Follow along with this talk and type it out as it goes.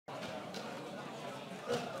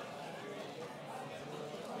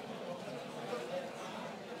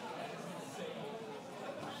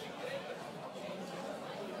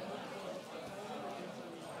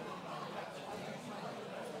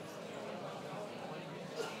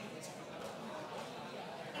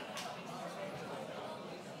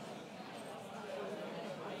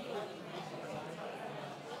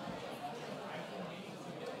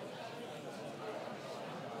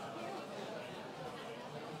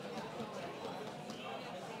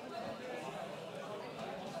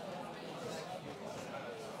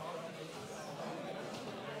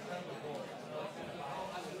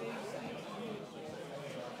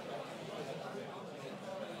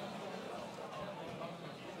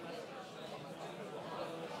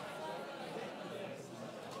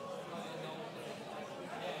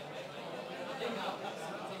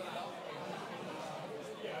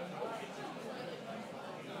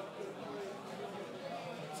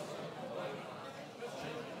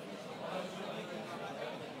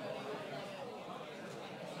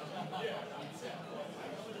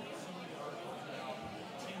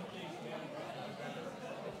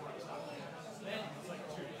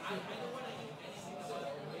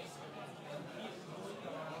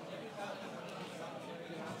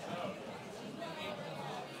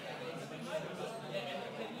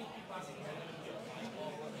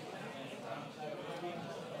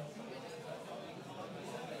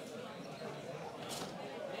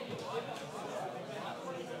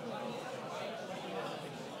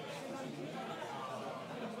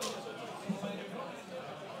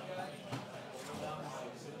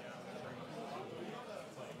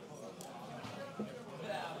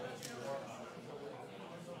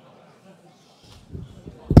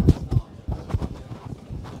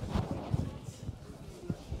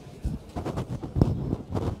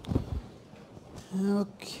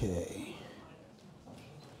Okay.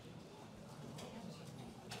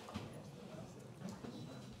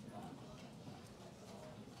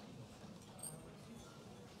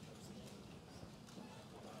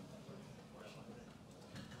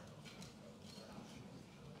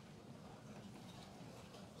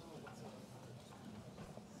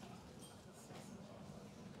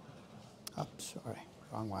 Oh, sorry,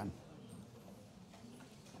 wrong one.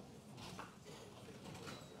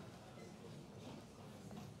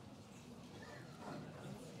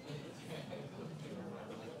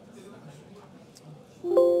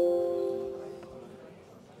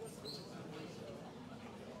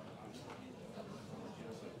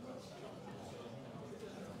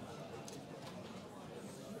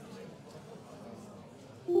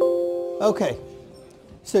 Okay,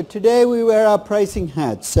 so today we wear our pricing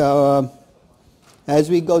hats. So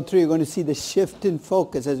as we go through, you're going to see the shift in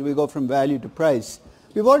focus as we go from value to price.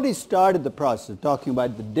 We've already started the process of talking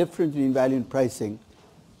about the difference between value and pricing.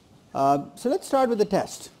 So let's start with the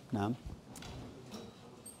test now.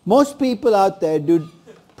 Most people out there do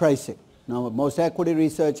pricing. Now, most equity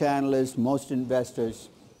research analysts, most investors.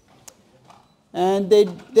 And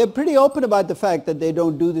they're pretty open about the fact that they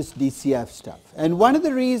don't do this DCF stuff. And one of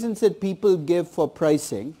the reasons that people give for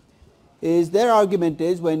pricing is their argument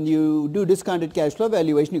is when you do discounted cash flow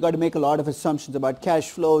valuation, you've got to make a lot of assumptions about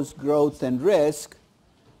cash flows, growth, and risk.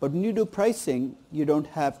 But when you do pricing, you don't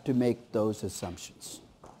have to make those assumptions.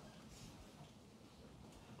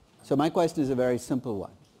 So my question is a very simple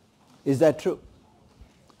one. Is that true?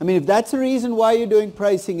 I mean, if that's the reason why you're doing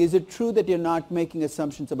pricing, is it true that you're not making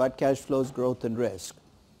assumptions about cash flows, growth, and risk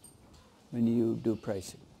when you do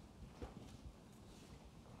pricing?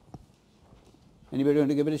 Anybody want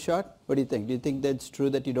to give it a shot? What do you think? Do you think that's true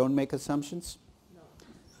that you don't make assumptions? No,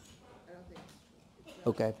 I don't think it's true.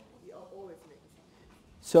 Okay. You always make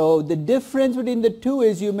assumptions. So the difference between the two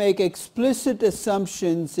is you make explicit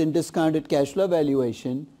assumptions in discounted cash flow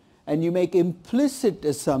valuation, and you make implicit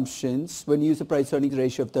assumptions when you use a price-earnings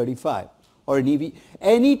ratio of 35 or an EV.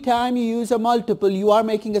 Anytime you use a multiple, you are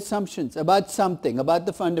making assumptions about something, about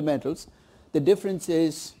the fundamentals. The difference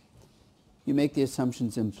is you make the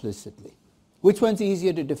assumptions implicitly. Which one's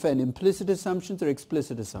easier to defend, implicit assumptions or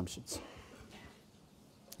explicit assumptions?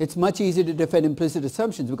 It's much easier to defend implicit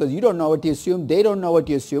assumptions because you don't know what you assume, they don't know what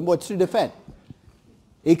you assume. What's to defend?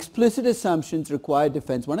 Explicit assumptions require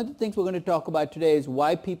defense. One of the things we're going to talk about today is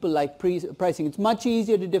why people like pricing. It's much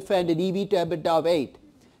easier to defend an EV to EBITDA of 8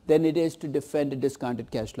 than it is to defend a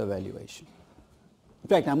discounted cash flow valuation. In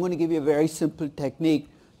fact, I'm going to give you a very simple technique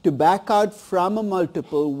to back out from a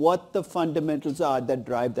multiple what the fundamentals are that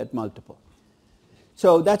drive that multiple.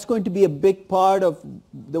 So that's going to be a big part of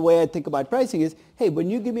the way I think about pricing is, hey,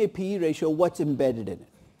 when you give me a PE ratio, what's embedded in it?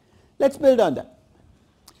 Let's build on that.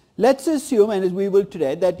 Let's assume, and as we will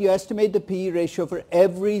today, that you estimate the PE ratio for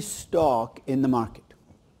every stock in the market.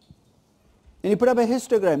 And you put up a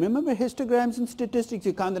histogram. Remember histograms in statistics,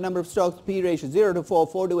 you count the number of stocks, PE ratio, 0 to 4,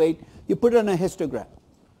 4 to 8, you put it on a histogram.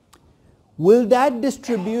 Will that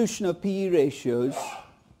distribution of PE ratios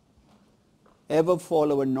ever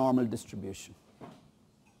follow a normal distribution?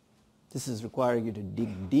 This is requiring you to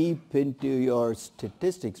dig deep into your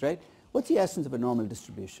statistics, right? What's the essence of a normal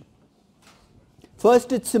distribution?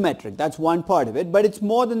 First, it's symmetric. That's one part of it, but it's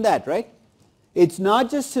more than that, right? It's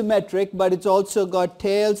not just symmetric, but it's also got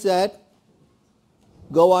tails that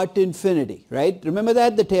go out to infinity, right? Remember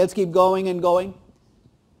that? The tails keep going and going.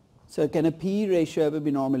 So can a PE ratio ever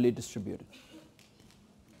be normally distributed?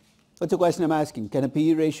 What's the question I'm asking? Can a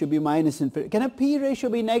PE ratio be minus infinity? Can a PE ratio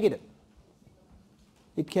be negative?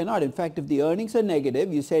 It cannot. In fact, if the earnings are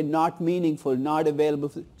negative, you say not meaningful, not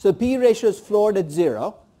available. So PE ratio is floored at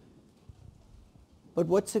 0. But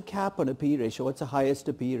what's the cap on a PE ratio? What's the highest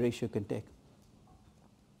a PE ratio can take?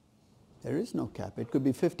 There is no cap. It could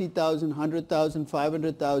be 50,000, 100,000,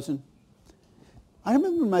 500,000. I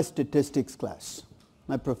remember in my statistics class,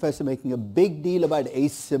 my professor making a big deal about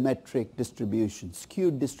asymmetric distributions,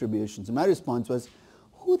 skewed distributions. And my response was,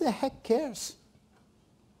 who the heck cares?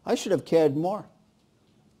 I should have cared more.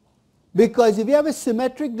 Because if you have a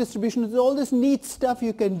symmetric distribution, there's all this neat stuff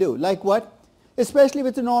you can do. Like what? Especially if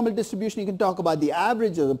it's a normal distribution, you can talk about the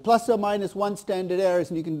average or the plus or minus one standard errors,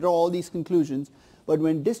 and you can draw all these conclusions. But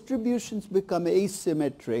when distributions become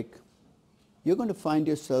asymmetric, you're going to find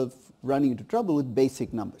yourself running into trouble with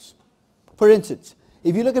basic numbers. For instance,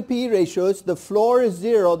 if you look at P/E ratios, the floor is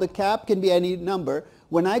 0, the cap can be any number.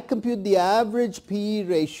 When I compute the average P/E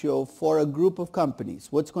ratio for a group of companies,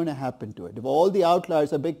 what's going to happen to it? If all the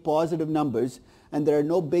outliers are big positive numbers and there are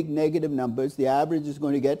no big negative numbers, the average is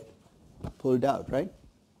going to get pulled out, right?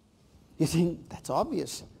 You think that's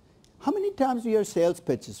obvious. How many times do you hear sales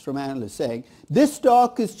pitches from analysts saying, this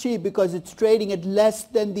stock is cheap because it's trading at less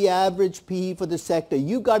than the average PE for the sector.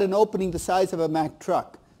 You got an opening the size of a Mack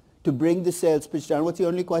truck to bring the sales pitch down. What's the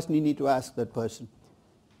only question you need to ask that person?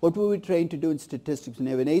 What were we trained to do in statistics? When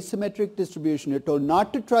you have an asymmetric distribution, you're told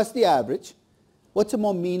not to trust the average. What's a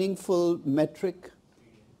more meaningful metric?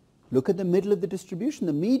 Look at the middle of the distribution,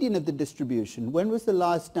 the median of the distribution. When was the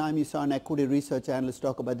last time you saw an equity research analyst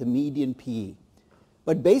talk about the median PE?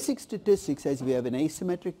 But basic statistics says if you have an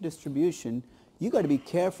asymmetric distribution, you've got to be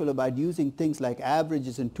careful about using things like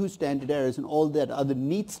averages and two standard errors and all that other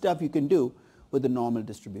neat stuff you can do with a normal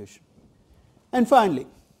distribution. And finally,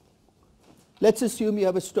 let's assume you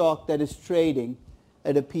have a stock that is trading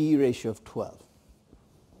at a PE ratio of 12.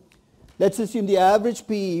 Let's assume the average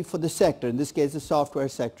PE for the sector, in this case the software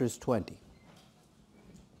sector, is 20.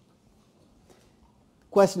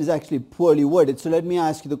 Question is actually poorly worded, so let me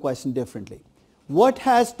ask you the question differently. What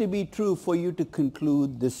has to be true for you to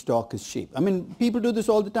conclude this stock is cheap? I mean, people do this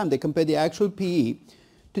all the time. They compare the actual PE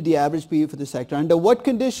to the average PE for the sector. Under what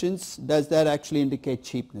conditions does that actually indicate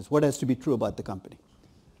cheapness? What has to be true about the company?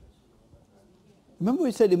 Remember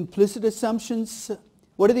we said implicit assumptions?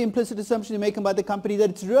 What are the implicit assumptions you make about the company? That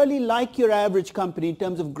it's really like your average company in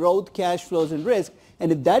terms of growth, cash flows, and risk.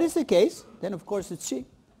 And if that is the case, then of course it's cheap.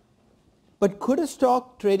 But could a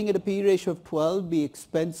stock trading at a PE ratio of 12 be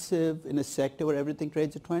expensive in a sector where everything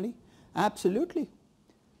trades at 20? Absolutely.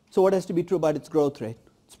 So what has to be true about its growth rate?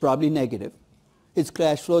 It's probably negative. Its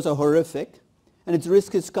cash flows are horrific. And its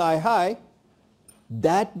risk is sky high.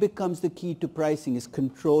 That becomes the key to pricing, is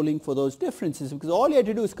controlling for those differences. Because all you have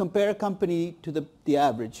to do is compare a company to the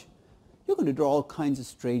average. You're going to draw all kinds of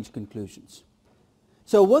strange conclusions.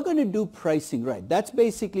 So we're going to do pricing right. That's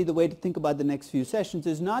basically the way to think about the next few sessions.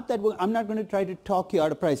 Is not that I'm not going to try to talk you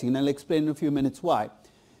out of pricing, and I'll explain in a few minutes why.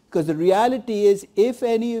 Because the reality is, if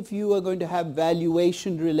any of you are going to have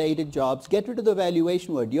valuation-related jobs, get rid of the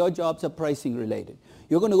valuation word. Your jobs are pricing-related.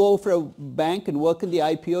 You're going to go for a bank and work in the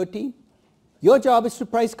IPO team. Your job is to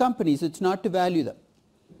price companies. It's not to value them.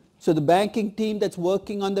 So the banking team that's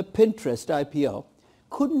working on the Pinterest IPO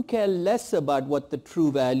couldn't care less about what the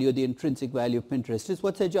true value, the intrinsic value of Pinterest is.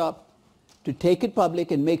 What's their job? To take it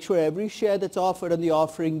public and make sure every share that's offered on the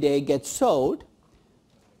offering day gets sold,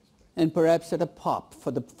 and perhaps at a pop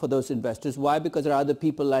for those investors. Why? Because there are other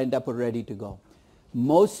people lined up or ready to go.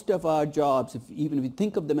 Most of our jobs, even if we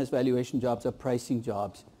think of them as valuation jobs, are pricing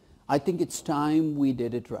jobs. I think it's time we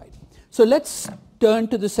did it right. So let's turn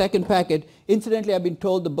to the second packet. Incidentally, I've been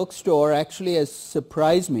told the bookstore actually has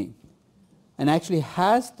surprised me and actually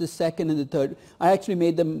has the second and the third. I actually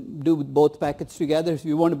made them do both packets together. If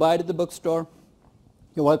you want to buy it at the bookstore,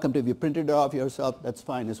 you're welcome to. If you printed it off yourself, that's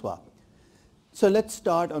fine as well. So let's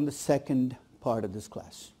start on the second part of this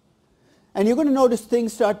class. And you're going to notice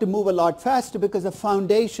things start to move a lot faster because the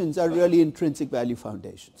foundations are really intrinsic value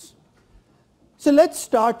foundations. So let's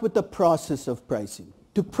start with the process of pricing.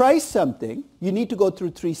 To price something, you need to go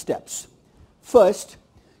through 3 steps. First,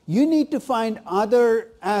 you need to find other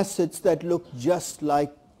assets that look just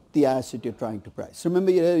like the asset you're trying to price.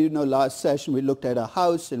 Remember, last session we looked at a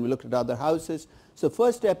house and we looked at other houses. So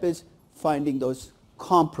first step is finding those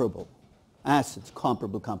comparable assets,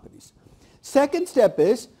 comparable companies. Second step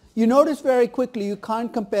is, you notice very quickly you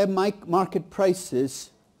can't compare market prices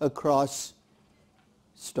across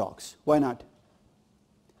stocks. Why not?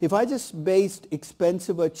 If I just based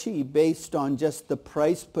expensive or cheap based on just the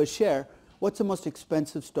price per share, what's the most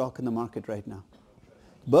expensive stock in the market right now?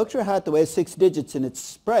 Berkshire Hathaway has 6 digits in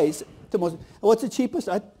its price. What's the cheapest?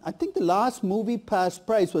 I think the last movie past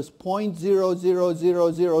price was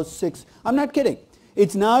 0.00006. I'm not kidding.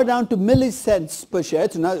 It's now down to millicents per share.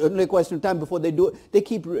 It's not only a question of time before they do. They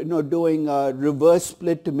keep doing a reverse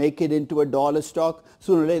split to make it into a dollar stock.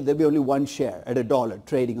 Sooner or later there'll be only 1 share at $1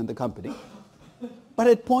 trading on the company. But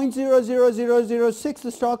at 0.00006,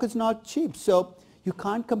 the stock is not cheap. So You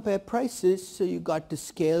can't compare prices, so you got to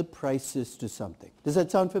scale prices to something. Does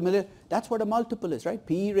that sound familiar? That's what a multiple is, right?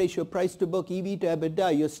 PE ratio, price to book, EV to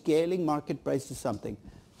EBITDA. You're scaling market price to something.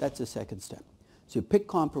 That's the second step. So you pick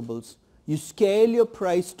comparables, you scale your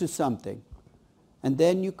price to something, and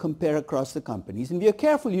then you compare across the companies. And if you're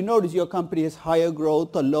careful, you notice your company has higher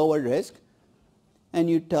growth or lower risk, and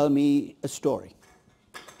you tell me a story.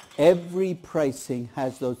 Every pricing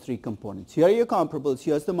has those three components. Here are your comparables,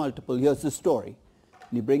 here's the multiple, here's the story.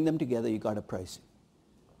 And you bring them together, you got a pricing.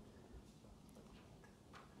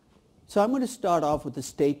 So I'm going to start off with a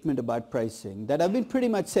statement about pricing that I've been pretty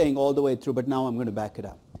much saying all the way through, but now I'm going to back it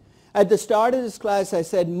up. At the start of this class, I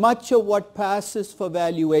said much of what passes for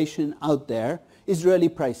valuation out there is really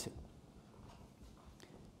pricing.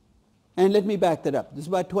 And let me back that up. This is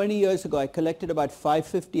about 20 years ago. I collected about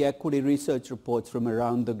 550 equity research reports from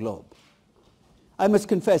around the globe. I must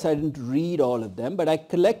confess I didn't read all of them, but I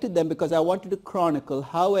collected them because I wanted to chronicle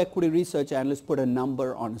how equity research analysts put a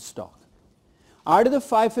number on a stock. Out of the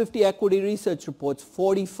 550 equity research reports,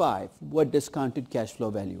 45 were discounted cash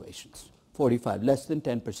flow valuations. 45, less than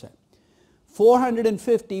 10%.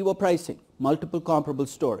 450 were pricing, multiple comparable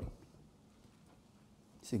story.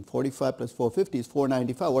 Saying 45 plus 450 is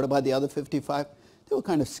 495. What about the other 55? They were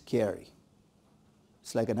kind of scary.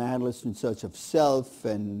 It's like an analyst in search of self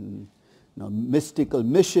and mystical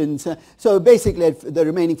missions. So basically, the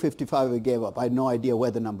remaining 55 I gave up. I had no idea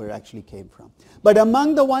where the number actually came from. But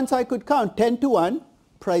among the ones I could count, 10 to 1,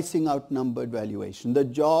 pricing outnumbered valuation. The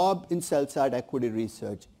job in sell-side equity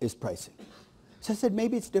research is pricing. So I said,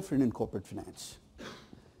 maybe it's different in corporate finance.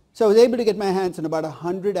 So I was able to get my hands on about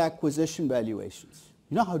 100 acquisition valuations.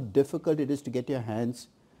 You know how difficult it is to get your hands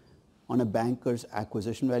on a banker's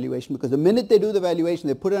acquisition valuation? Because the minute they do the valuation,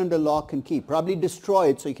 they put it under lock and key, probably destroy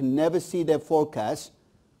it so you can never see their forecasts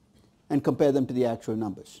and compare them to the actual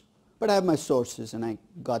numbers. But I have my sources, and I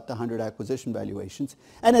got the 100 acquisition valuations.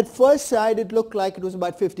 And at first sight, it looked like it was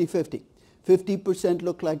about 50-50. 50%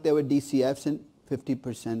 looked like they were DCFs and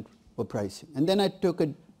 50% were pricing. And then I took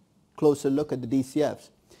a closer look at the DCFs.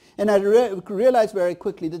 And I realized very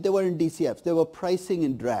quickly that they weren't DCFs. They were pricing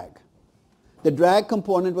and drag. The drag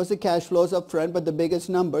component was the cash flows up front, but the biggest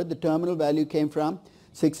number, the terminal value, came from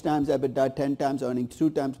 6 times EBITDA, 10 times earnings,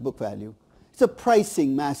 2 times book value. It's a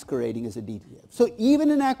pricing masquerading as a DCF. So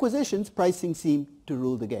even in acquisitions, pricing seemed to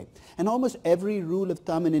rule the game. And almost every rule of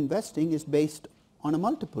thumb in investing is based on a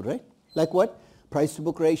multiple, right? Like what? Price to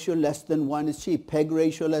book ratio less than 1 is cheap. PEG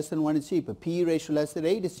ratio less than 1 is cheap. A PE ratio less than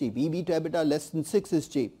 8 is cheap. EV to EBITDA less than 6 is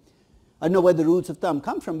cheap. I don't know where the rules of thumb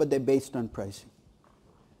come from, but they're based on pricing.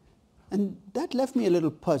 And that left me a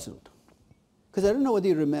little puzzled. Because I don't know whether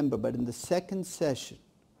you remember, but in the second session,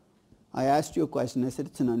 I asked you a question. I said,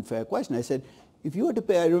 it's an unfair question. I said, if you were to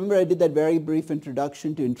pay, I remember I did that very brief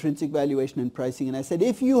introduction to intrinsic valuation and pricing, and I said,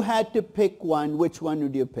 if you had to pick one, which one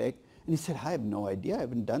would you pick? And he said, I have no idea. I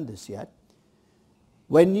haven't done this yet.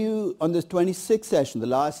 When you, on this 26th session, the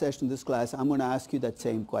last session of this class, I'm going to ask you that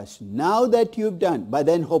same question. Now that you've done, by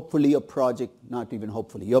then hopefully your project, not even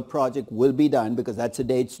hopefully, your project will be done because that's the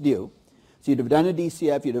day it's due. So you'd have done a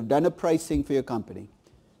DCF, you'd have done a pricing for your company.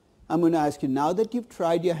 I'm going to ask you, now that you've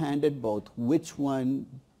tried your hand at both, which one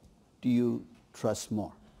do you trust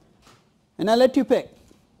more? And I'll let you pick.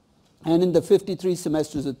 And in the 53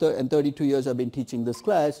 semesters and 32 years I've been teaching this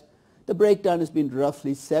class, the breakdown has been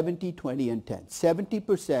roughly 70, 20, and 10.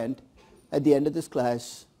 70% at the end of this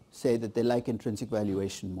class say that they like intrinsic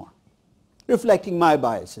valuation more, reflecting my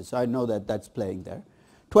biases. I know that that's playing there.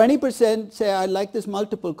 20% say, I like this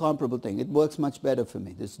multiple comparable thing. It works much better for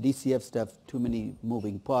me. This DCF stuff, too many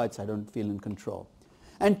moving parts. I don't feel in control.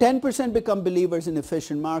 And 10% become believers in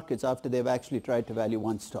efficient markets after they've actually tried to value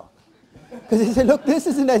one stock. Because they say, look, this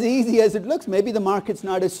isn't as easy as it looks. Maybe the market's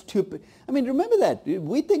not as stupid. I mean, remember that.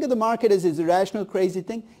 We think of the market as this irrational, crazy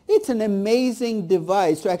thing. It's an amazing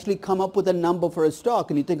device to actually come up with a number for a stock,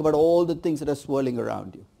 and you think about all the things that are swirling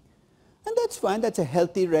around you. And that's fine. That's a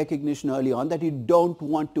healthy recognition early on that you don't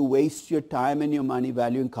want to waste your time and your money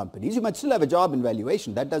valuing companies. You might still have a job in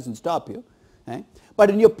valuation. That doesn't stop you. Eh?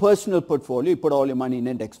 But in your personal portfolio, you put all your money in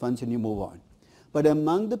index funds and you move on. But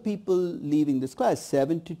among the people leaving this class,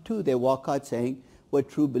 7 to 2, they walk out saying, we're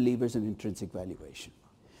true believers in intrinsic valuation.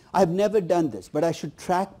 I've never done this, but I should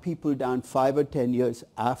track people down 5 or 10 years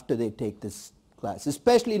after they take this class,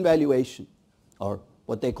 especially in valuation, or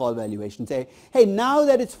what they call valuation. Say, hey, now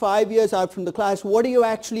that it's 5 years out from the class, what are you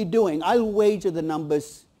actually doing? I'll wager the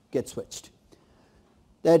numbers get switched.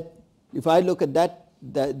 That if I look at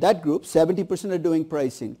that group, 70% are doing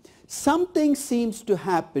pricing. Something seems to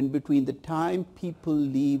happen between the time people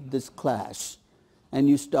leave this class and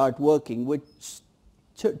you start working, which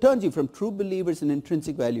turns you from true believers in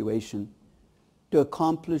intrinsic valuation to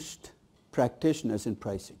accomplished practitioners in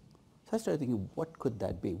pricing. So I started thinking, what could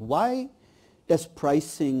that be? Why does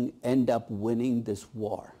pricing end up winning this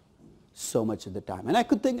war so much of the time? And I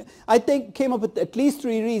came up with at least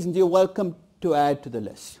 3 reasons. You're welcome to add to the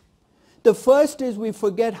list. The first is we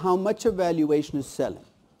forget how much of valuation is selling.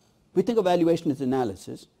 We think of valuation as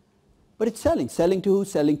analysis, but it's selling. Selling to who?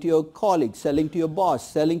 Selling to your colleagues, selling to your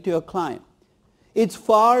boss, selling to your client. It's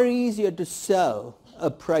far easier to sell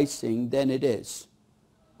a pricing than it is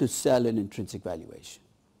to sell an intrinsic valuation.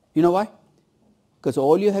 You know why? Because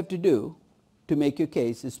all you have to do to make your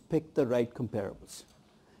case is pick the right comparables.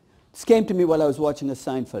 This came to me while I was watching a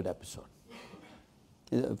Seinfeld episode.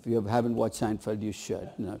 If you haven't watched Seinfeld, you should.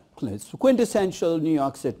 It's a quintessential New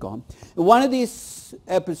York sitcom. In one of these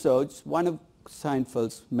episodes, one of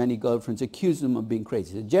Seinfeld's many girlfriends accused him of being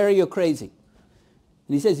crazy. He said, "Jerry, you're crazy."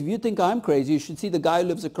 And he says, "If you think I'm crazy, you should see the guy who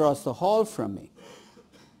lives across the hall from me."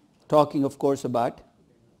 Talking, of course, about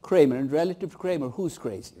Kramer. And relative to Kramer, who's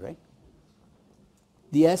crazy, right?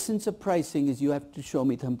 The essence of pricing is you have to show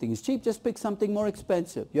me something is cheap. Just pick something more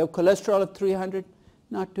expensive. You have cholesterol of 300,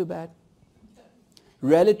 not too bad.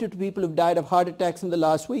 Relative to people who've died of heart attacks in the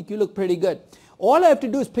last week, you look pretty good. All I have to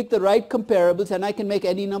do is pick the right comparables and I can make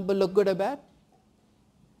any number look good or bad.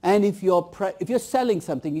 And if you're selling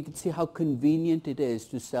something, you can see how convenient it is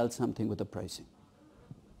to sell something with a pricing.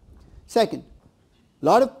 Second, a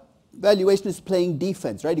lot of valuation is playing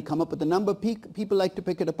defense, right? You come up with a number, people like to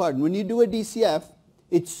pick it apart. And when you do a DCF,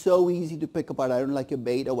 it's so easy to pick apart. I don't like your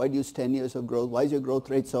beta. Why do you use 10 years of growth? Why is your growth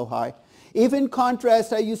rate so high? If in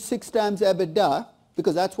contrast I use 6 times EBITDA,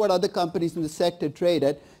 because that's what other companies in the sector trade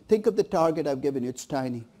at, think of the target I've given you. It's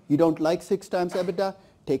tiny. You don't like 6 times EBITDA?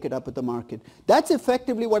 Take it up with the market. That's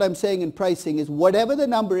effectively what I'm saying in pricing is whatever the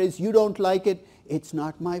number is, you don't like it, it's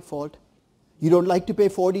not my fault. You don't like to pay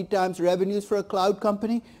 40 times revenues for a cloud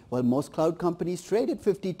company? Well, most cloud companies trade at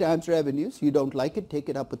 50 times revenues. You don't like it, take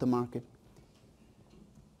it up with the market.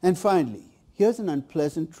 And finally, here's an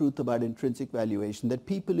unpleasant truth about intrinsic valuation that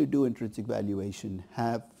people who do intrinsic valuation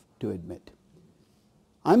have to admit.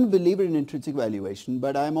 I'm a believer in intrinsic valuation,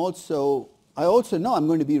 but I also know I'm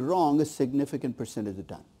going to be wrong a significant percentage of the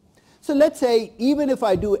time. So let's say even if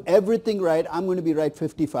I do everything right, I'm going to be right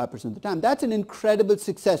 55% of the time. That's an incredible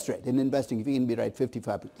success rate in investing if you can be right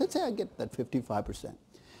 55%. Let's say I get that 55%.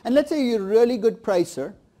 And let's say you're a really good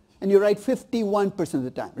pricer and you're right 51% of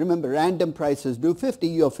the time. Remember, random prices do 50,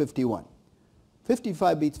 you're 51.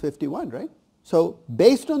 55 beats 51, right? So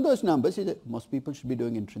based on those numbers, most people should be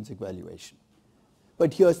doing intrinsic valuation.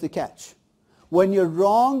 But here's the catch. When you're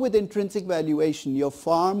wrong with intrinsic valuation, you're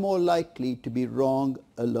far more likely to be wrong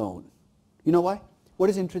alone. You know why? What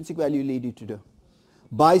does intrinsic value lead you to do?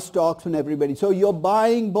 Buy stocks when everybody... So you're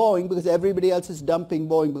buying Boeing because everybody else is dumping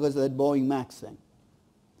Boeing because of that Boeing Max thing.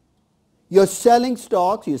 You're selling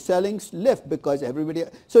stocks, you're selling Lyft because everybody...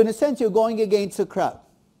 So in a sense, you're going against the crowd.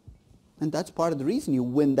 And that's part of the reason you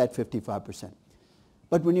win that 55%.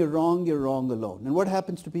 But when you're wrong alone. And what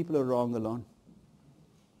happens to people who are wrong alone?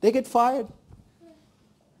 They get fired.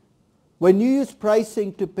 When you use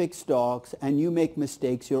pricing to pick stocks and you make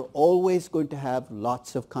mistakes, you're always going to have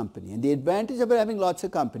lots of company. And the advantage of having lots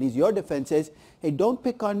of companies, your defense is, hey, don't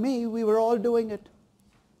pick on me, we were all doing it.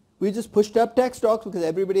 We just pushed up tech stocks because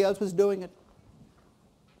everybody else was doing it.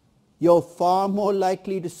 You're far more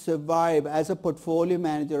likely to survive as a portfolio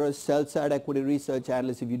manager or a sell-side equity research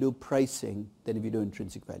analyst if you do pricing than if you do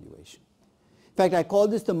intrinsic valuation. In fact, I call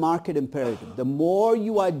this the market imperative. The more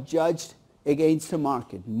you are judged against the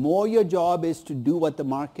market, more your job is to do what the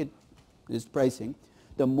market is pricing,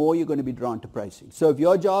 the more you're going to be drawn to pricing. So if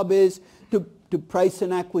your job is to price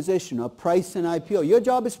an acquisition or price an IPO, your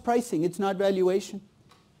job is pricing, it's not valuation.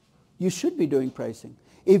 You should be doing pricing.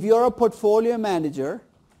 If you're a portfolio manager,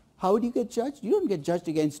 how do you get judged? You don't get judged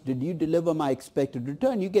against, did you deliver my expected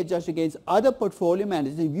return? You get judged against other portfolio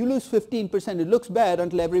managers. If you lose 15%, it looks bad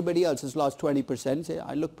until everybody else has lost 20% and say,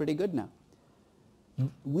 I look pretty good now.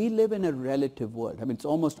 We live in a relative world. I mean, it's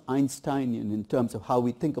almost Einsteinian in terms of how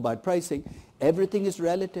we think about pricing. Everything is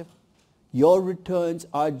relative. Your returns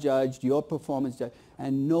are judged, your performance judged,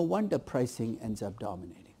 and no wonder pricing ends up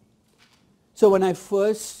dominating. So when I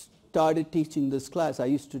first started teaching this class, I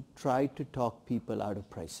used to try to talk people out of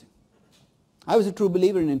pricing. I was a true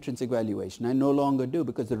believer in intrinsic valuation. I no longer do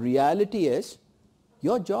because the reality is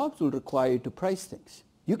your jobs will require you to price things.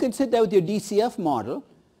 You can sit there with your DCF model,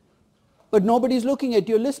 but nobody's looking at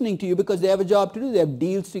you or listening to you because they have a job to do. They have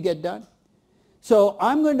deals to get done. So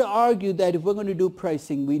I'm going to argue that if we're going to do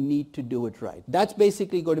pricing, we need to do it right. That's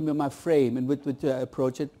basically going to be my frame and with which I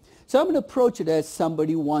approach it. So I'm going to approach it as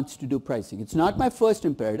somebody who wants to do pricing. It's not my first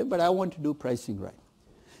imperative, but I want to do pricing right.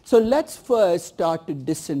 So let's first start to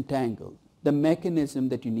disentangle the mechanism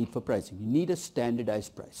that you need for pricing. You need a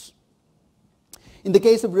standardized price. In the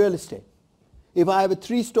case of real estate, if I have a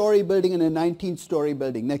 3-story building and a 19-story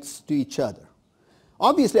building next to each other,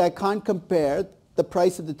 obviously I can't compare the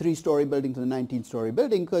price of the 3-story building to the 19-story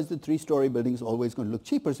building because the 3-story building is always going to look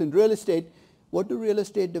cheaper. So in real estate, what do real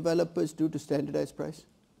estate developers do to standardize price?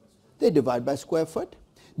 They divide by square foot.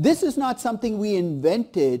 This is not something we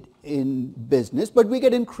invented in business, but we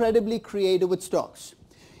get incredibly creative with stocks.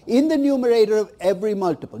 In the numerator of every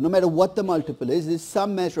multiple, no matter what the multiple is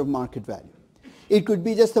some measure of market value. It could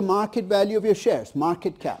be just the market value of your shares,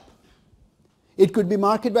 market cap. It could be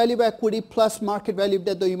market value of equity plus market value of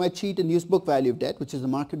debt, though you might cheat and use book value of debt, which is the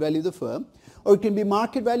market value of the firm. Or it can be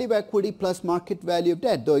market value of equity plus market value of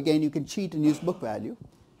debt, though again you can cheat and use book value,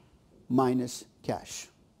 minus cash.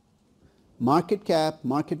 Market cap,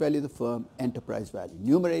 market value of the firm, enterprise value.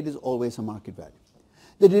 Numerator is always a market value.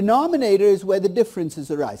 The denominator is where the differences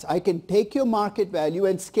arise. I can take your market value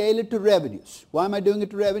and scale it to revenues. Why am I doing it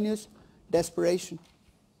to revenues? Desperation.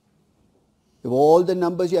 If all the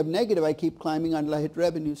numbers you have negative, I keep climbing until I hit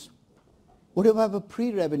revenues. What if I have a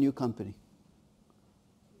pre-revenue company?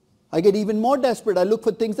 I get even more desperate. I look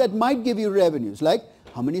for things that might give you revenues, like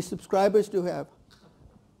how many subscribers do you have?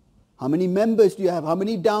 How many members do you have? How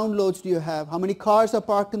many downloads do you have? How many cars are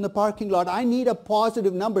parked in the parking lot? I need a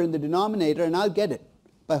positive number in the denominator and I'll get it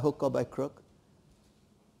by hook or by crook.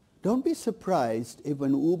 Don't be surprised if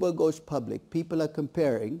when Uber goes public, people are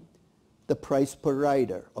comparing the price per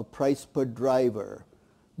rider or price per driver,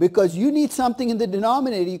 because you need something in the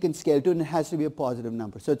denominator you can scale to and it has to be a positive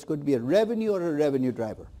number. So it's going to be a revenue or a revenue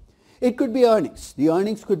driver. It could be earnings. The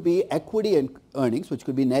earnings could be equity and earnings, which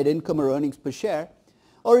could be net income or earnings per share,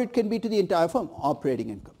 or it can be to the entire firm, operating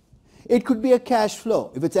income. It could be a cash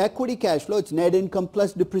flow. If it's equity cash flow, it's net income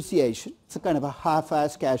plus depreciation. It's a kind of a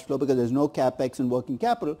half-ass cash flow because there's no capex and working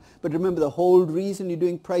capital. But remember, the whole reason you're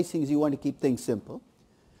doing pricing is you want to keep things simple.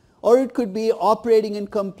 Or it could be operating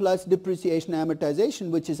income plus depreciation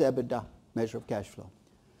amortization, which is EBITDA, measure of cash flow.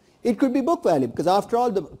 It could be book value, because after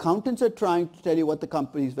all, the accountants are trying to tell you what the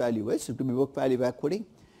company's value is. It could be book value of equity.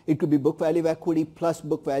 It could be book value of equity plus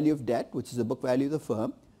book value of debt, which is the book value of the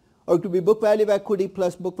firm. Or it could be book value of equity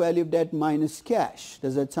plus book value of debt minus cash.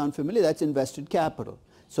 Does that sound familiar? That's invested capital.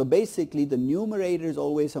 So basically, the numerator is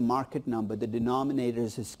always a market number. The denominator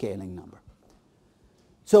is a scaling number.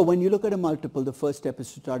 So when you look at a multiple, the first step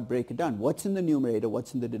is to start breaking it down. What's in the numerator?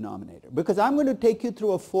 What's in the denominator? Because I'm going to take you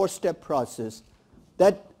through a 4-step process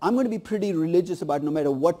that I'm going to be pretty religious about no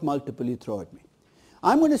matter what multiple you throw at me.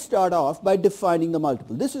 I'm going to start off by defining the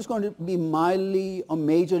multiple. This is going to be mildly or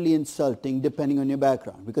majorly insulting depending on your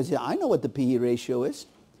background. Because yeah, I know what the PE ratio is.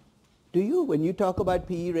 Do you? When you talk about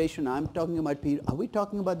PE ratio and I'm talking about PE, are we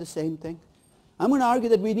talking about the same thing? I'm going to argue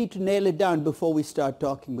that we need to nail it down before we start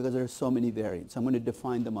talking because there are so many variants. I'm going to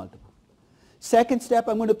define the multiple. Second step,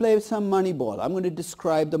 I'm going to play with some money ball. I'm going to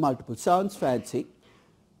describe the multiple. Sounds fancy,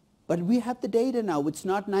 but we have the data now. It's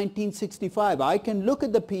not 1965. I can look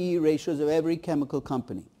at the PE ratios of every chemical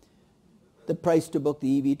company. The price to book,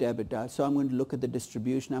 the EV to EBITDA. So I'm going to look at the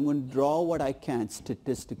distribution. I'm going to draw what I can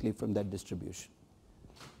statistically from that distribution.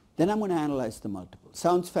 Then I'm going to analyze the multiple.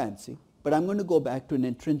 Sounds fancy. But I'm going to go back to an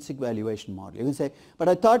intrinsic valuation model. You can say, but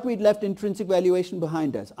I thought we'd left intrinsic valuation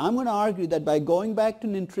behind us. I'm going to argue that by going back to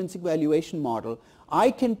an intrinsic valuation model,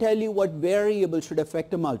 I can tell you what variables should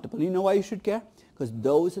affect a multiple. You know why you should care? Because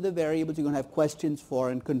those are the variables you're going to have questions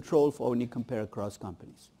for and control for when you compare across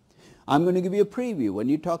companies. I'm going to give you a preview. When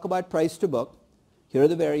you talk about price to book, here are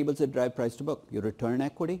the variables that drive price to book. Your return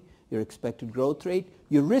equity, your expected growth rate,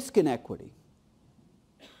 your risk in equity,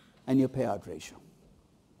 and your payout ratio.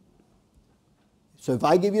 So if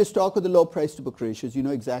I give you a stock with the low price to book ratios, you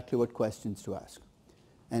know exactly what questions to ask.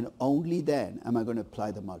 And only then am I going to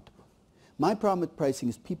apply the multiple. My problem with pricing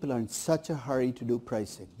is people are in such a hurry to do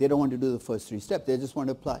pricing. They don't want to do the first 3 steps. They just want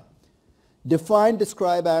to apply. Define,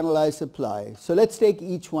 describe, analyze, apply. So let's take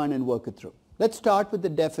each one and work it through. Let's start with the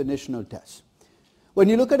definitional test. When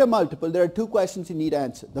you look at a multiple, there are 2 questions you need to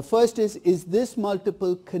answer. The first is this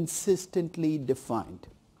multiple consistently defined?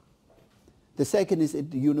 The second is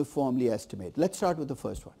it uniformly estimated. Let's start with the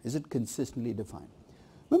first one. Is it consistently defined?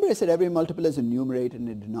 Remember I said every multiple has a numerator and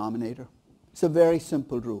a denominator? It's a very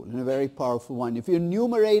simple rule and a very powerful one. If your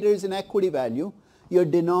numerator is an equity value, your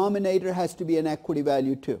denominator has to be an equity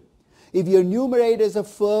value too. If your numerator is a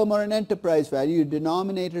firm or an enterprise value, your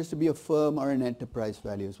denominator is to be a firm or an enterprise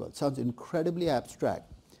value as well. It sounds incredibly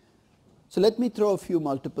abstract. So let me throw a few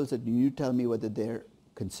multiples at you. You tell me whether they're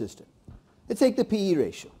consistent. Let's take the PE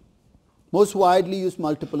ratio. Most widely used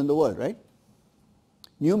multiple in the world, right?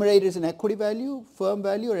 Numerator is an equity value, firm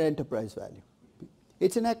value, or enterprise value.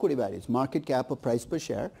 It's an equity value. It's market cap or price per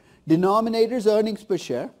share. Denominator is earnings per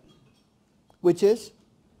share, which is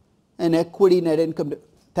an equity net income.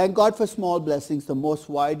 Thank God for small blessings. The most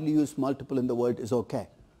widely used multiple in the world is okay.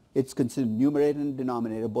 It's considered numerator and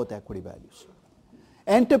denominator, both equity values.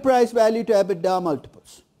 Enterprise value to EBITDA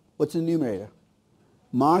multiples. What's the numerator?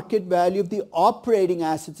 Market value of the operating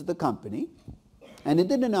assets of the company. And in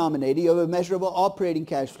the denominator, you have a measure of operating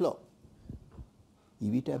cash flow.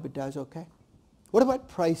 EV to EBITDA is okay. What about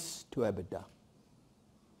price to EBITDA?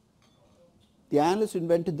 The analyst who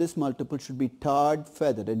invented this multiple should be tarred,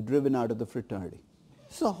 feathered, and driven out of the fraternity.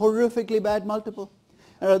 It's a horrifically bad multiple.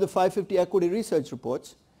 And out of the 550 equity research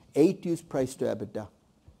reports, 8 use price to EBITDA.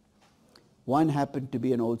 One happened to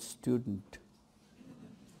be an old student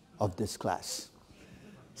of this class.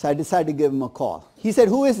 So I decided to give him a call. He said,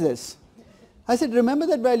 who is this? I said, remember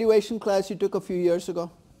that valuation class you took a few years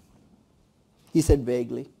ago? He said,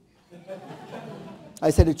 vaguely. I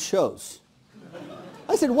said, it shows.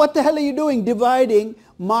 I said, what the hell are you doing dividing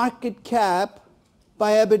market cap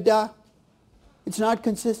by EBITDA? It's not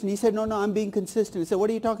consistent. He said, no, I'm being consistent. I said, what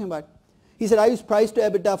are you talking about? He said, I use price to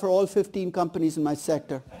EBITDA for all 15 companies in my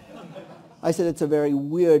sector. I said, it's a very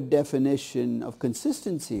weird definition of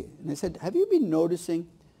consistency. And I said, have you been noticing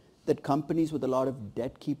that companies with a lot of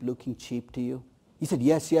debt keep looking cheap to you? He said,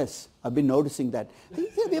 yes, I've been noticing that. Have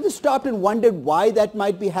you ever stopped and wondered why that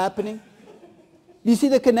might be happening? You see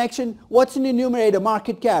the connection? What's in the numerator?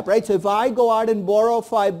 Market cap, right? So if I go out and borrow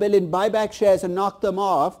 $5 billion, buy back shares and knock them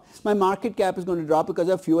off, my market cap is going to drop because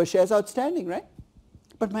I have fewer shares outstanding, right?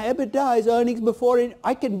 But my EBITDA is earnings before it.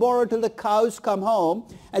 I can borrow till the cows come home,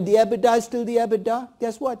 and the EBITDA is still the EBITDA.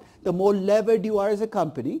 Guess what? The more levered you are as a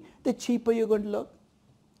company, the cheaper you're going to look.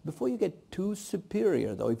 Before you get too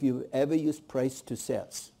superior, though, if you've ever used price to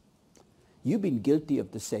sales, you've been guilty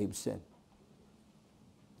of the same sin.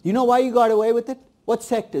 You know why you got away with it? What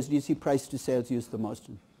sectors do you see price to sales used the most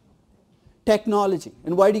in? Technology.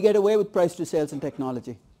 And why do you get away with price to sales in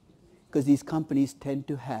technology? Because these companies tend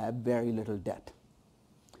to have very little debt.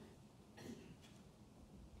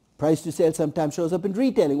 Price to sales sometimes shows up in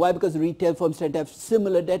retailing. Why? Because the retail firms tend to have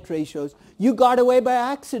similar debt ratios. You got away by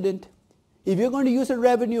accident. If you're going to use a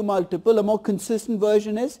revenue multiple, a more consistent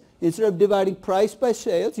version is, instead of dividing price by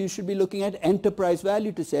sales, you should be looking at enterprise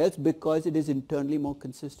value to sales because it is internally more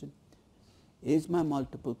consistent. Is my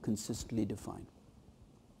multiple consistently defined?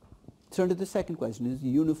 Turn to the second question. Is it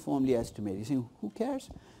uniformly estimated? You're saying, who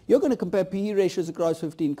cares? You're going to compare PE ratios across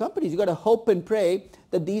 15 companies. You've got to hope and pray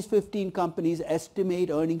that these 15 companies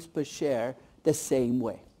estimate earnings per share the same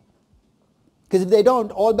way. Because if they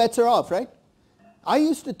don't, all bets are off, right? I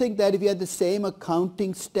used to think that if you had the same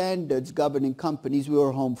accounting standards governing companies, we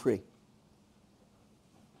were home free.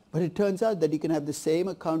 But it turns out that you can have the same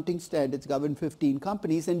accounting standards govern 15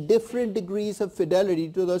 companies and different degrees of fidelity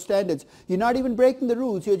to those standards. You're not even breaking the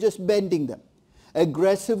rules, you're just bending them.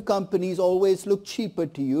 Aggressive companies always look cheaper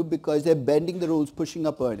to you because they're bending the rules, pushing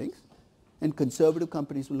up earnings. And conservative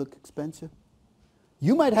companies will look expensive.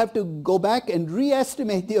 You might have to go back and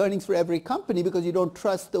re-estimate the earnings for every company because you don't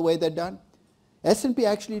trust the way they're done. S&P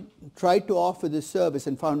actually tried to offer this service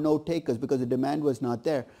and found no takers because the demand was not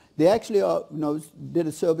there. They actually did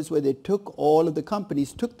a service where they took all of the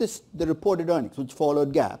companies, took the reported earnings, which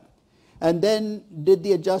followed GAAP, and then did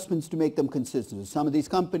the adjustments to make them consistent. Some of these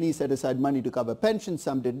companies set aside money to cover pensions,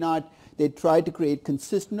 some did not. They tried to create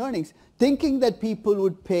consistent earnings, thinking that people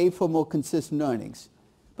would pay for more consistent earnings.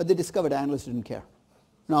 But they discovered analysts didn't care.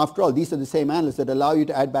 Now, after all, these are the same analysts that allow you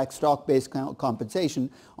to add back stock-based compensation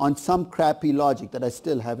on some crappy logic that I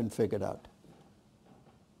still haven't figured out.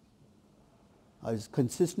 I was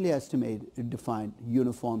consistently estimated, defined,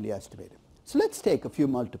 uniformly estimated. So let's take a few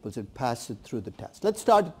multiples and pass it through the test. Let's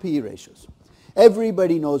start with PE ratios.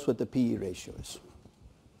 Everybody knows what the PE ratio is,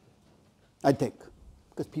 I think,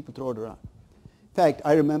 because people throw it around. In fact,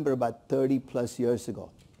 I remember about 30 plus years ago,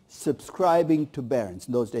 subscribing to Barron's.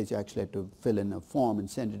 In those days, you actually had to fill in a form and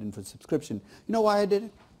send it in for subscription. You know why I did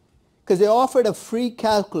it? Because they offered a free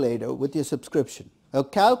calculator with your subscription, a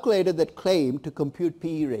calculator that claimed to compute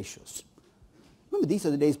PE ratios. Remember, these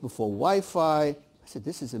are the days before Wi-Fi. I said,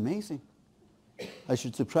 this is amazing. I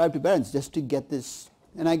should subscribe to Barron's just to get this.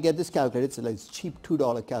 And I get this calculator. It's a cheap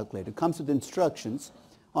 $2 calculator. It comes with instructions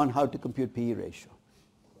on how to compute PE ratio.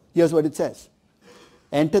 Here's what it says.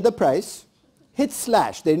 Enter the price, hit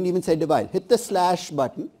slash, they didn't even say divide, hit the slash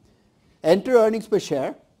button, enter earnings per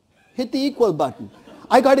share, hit the equal button.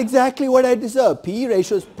 I got exactly what I deserve. PE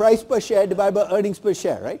ratio is price per share divided by earnings per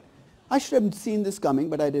share, right? I should have seen this coming,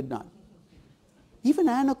 but I did not. Even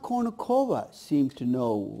Anna Kournikova seemed to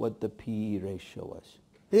know what the PE ratio was.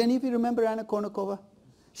 Did any of you remember Anna Kournikova?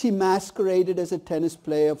 She masqueraded as a tennis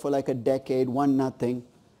player for like a decade, won nothing.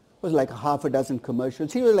 It was like half a dozen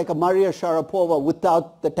commercials. She was like a Maria Sharapova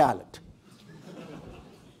without the talent.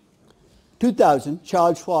 2000,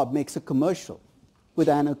 Charles Schwab makes a commercial with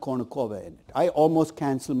Anna Kournikova in it. I almost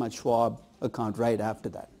canceled my Schwab account right after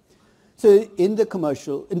that. So in the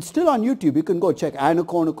commercial, and still on YouTube, you can go check Anna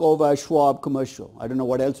Kournikova Schwab commercial. I don't know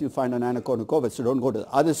what else you find on Anna Kournikova, so don't go to the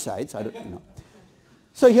other sites. I don't, you know.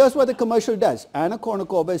 So here's what the commercial does. Anna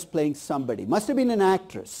Kournikova is playing somebody. Must have been an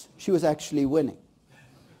actress. She was actually winning.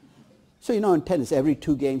 So you know in tennis, every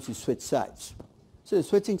 2 games you switch sides. So they're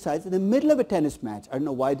switching sides. In the middle of a tennis match, I don't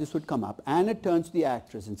know why this would come up, Anna turns to the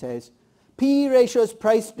actress and says, PE ratio is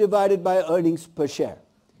price divided by earnings per share.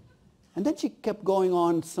 And then she kept going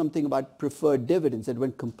on something about preferred dividends that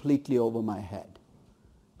went completely over my head.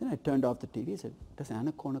 Then I turned off the TV and said, does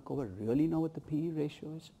Anna Kournikova really know what the PE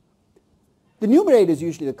ratio is? The numerator is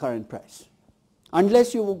usually the current price.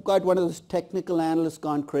 Unless you've got one of those technical analysts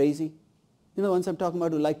gone crazy. You know the ones I'm talking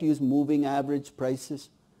about who like to use moving average prices.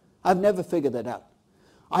 I've never figured that out.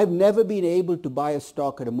 I've never been able to buy a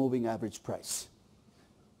stock at a moving average price.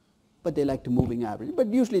 But they like to moving average. But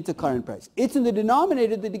usually it's a current price. It's in the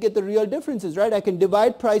denominator that you get the real differences, right? I can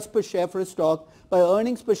divide price per share for a stock by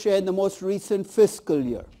earnings per share in the most recent fiscal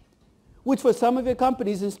year, which for some of your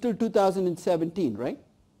companies is still 2017, right?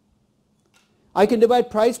 I can divide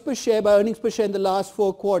price per share by earnings per share in the last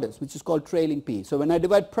 4 quarters, which is called trailing PE. So when I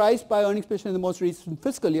divide price by earnings per share in the most recent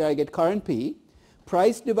fiscal year, I get current PE.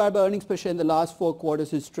 Price divided by earnings per share in the last 4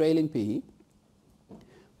 quarters is trailing PE.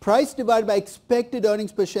 Price divided by expected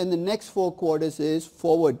earnings per share in the next 4 quarters is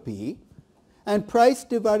forward PE. And price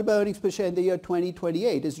divided by earnings per share in the year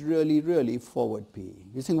 2028 is really forward PE.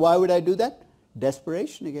 You think, why would I do that?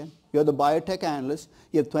 Desperation again. You're the biotech analyst.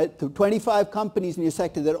 You have 25 companies in your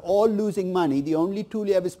sector. They're all losing money. The only tool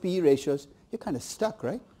you have is PE ratios. You're kind of stuck,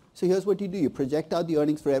 right? So here's what you do. You project out the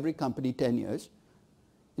earnings for every company 10 years.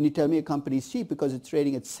 And you tell me a company is cheap because it's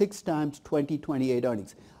trading at 6 times 2028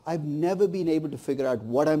 earnings. I've never been able to figure out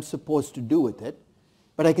what I'm supposed to do with it,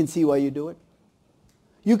 but I can see why you do it.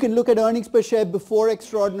 You can look at earnings per share before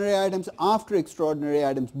extraordinary items, after extraordinary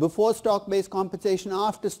items, before stock-based compensation,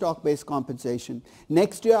 after stock-based compensation.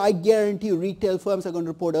 Next year, I guarantee you retail firms are going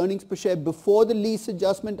to report earnings per share before the lease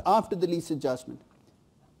adjustment, after the lease adjustment.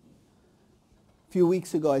 A few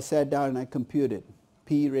weeks ago, I sat down and I computed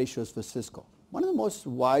PE ratios for Cisco, one of the most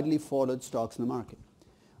widely followed stocks in the market.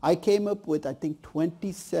 I came up with, I think,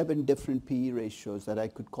 27 different PE ratios that I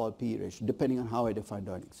could call PE ratio, depending on how I defined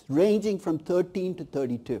earnings, ranging from 13 to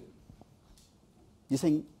 32. You're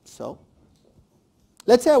saying, so?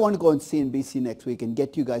 Let's say I want to go on CNBC next week and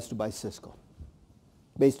get you guys to buy Cisco,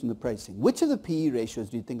 based on the pricing. Which of the PE ratios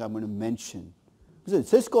do you think I'm going to mention? Because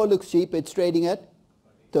Cisco looks cheap, it's trading at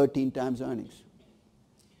 13 times earnings.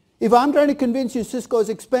 If I'm trying to convince you Cisco is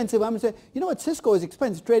expensive, I'm going to say, you know what, Cisco is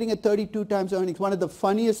expensive, trading at 32 times earnings. One of the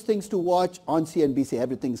funniest things to watch on CNBC,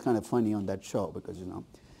 everything's kind of funny on that show because, you know,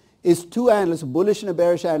 is 2 analysts, a bullish and a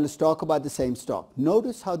bearish analyst, talk about the same stock.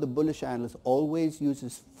 Notice how the bullish analyst always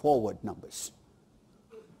uses forward numbers.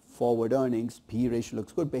 Forward earnings, PE ratio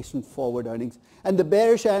looks good based on forward earnings. And the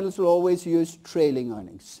bearish analyst will always use trailing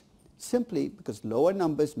earnings, simply because lower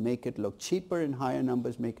numbers make it look cheaper and higher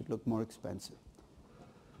numbers make it look more expensive.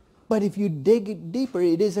 But if you dig deeper,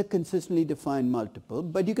 it is a consistently defined multiple.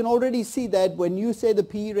 But you can already see that when you say the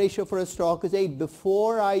PE ratio for a stock is 8,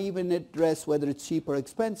 before I even address whether it's cheap or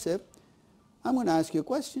expensive, I'm going to ask you a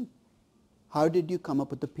question. How did you come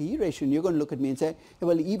up with the PE ratio? And you're going to look at me and say, hey,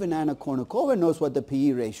 well, even Anna Kournikova knows what the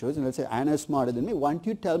PE ratio is. And I'll say, Anna's smarter than me. Why don't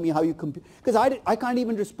you tell me how you compute? Because I can't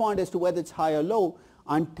even respond as to whether it's high or low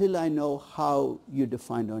until I know how you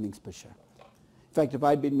define earnings per share. In fact, if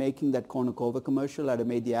I'd been making that Kournikova commercial, I'd have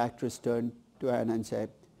made the actress turn to Anna and say,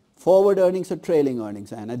 forward earnings or trailing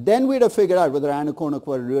earnings, Anna. Then we'd have figured out whether Anna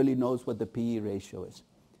Kournikova really knows what the PE ratio is.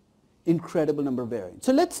 Incredible number of variants.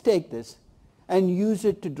 So let's take this and use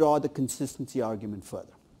it to draw the consistency argument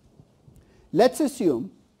further. Let's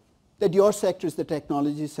assume that your sector is the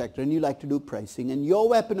technology sector and you like to do pricing and your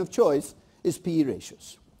weapon of choice is PE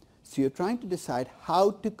ratios. So you're trying to decide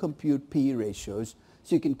how to compute PE ratios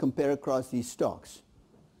so you can compare across these stocks,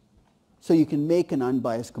 so you can make an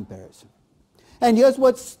unbiased comparison. And here's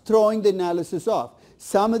what's throwing the analysis off.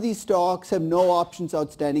 Some of these stocks have no options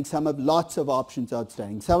outstanding, some have lots of options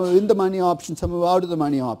outstanding. Some are in the money options, some are out of the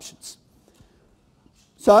money options.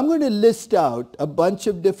 So I'm going to list out a bunch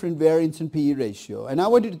of different variance in PE ratio, and I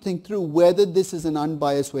want you to think through whether this is an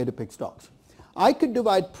unbiased way to pick stocks. I could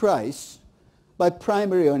divide price by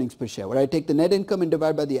primary earnings per share, where I take the net income and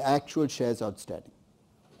divide by the actual shares outstanding.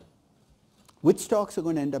 Which stocks are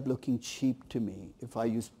going to end up looking cheap to me if I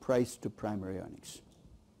use price to primary earnings?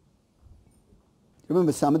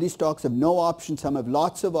 Remember, some of these stocks have no options, some have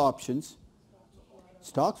lots of options.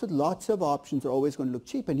 Stocks with lots of options are always going to look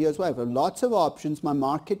cheap, and here's why. If I have lots of options, my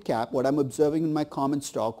market cap, what I'm observing in my common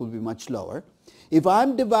stock, will be much lower. If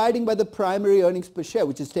I'm dividing by the primary earnings per share,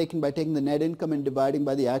 which is taken by taking the net income and dividing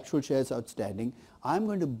by the actual shares outstanding, I'm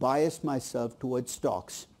going to bias myself towards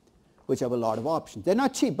stocks which have a lot of options. They're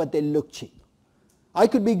not cheap, but they look cheap. I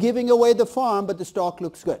could be giving away the farm, but the stock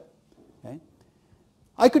looks good. Okay?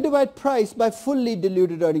 I could divide price by fully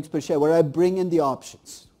diluted earnings per share, where I bring in the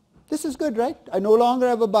options. This is good, right? I no longer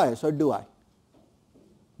have a bias, or do I?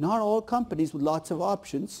 Not all companies with lots of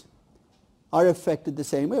options are affected the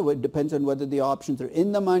same way. It depends on whether the options are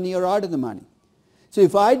in the money or out of the money. So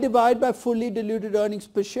if I divide by fully diluted earnings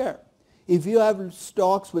per share, if you have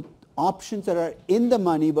stocks with options that are in the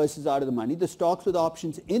money versus out of the money, the stocks with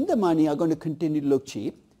options in the money are going to continue to look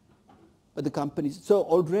cheap. But the companies, so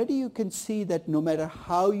already you can see that no matter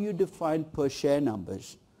how you define per share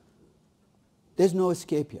numbers, there's no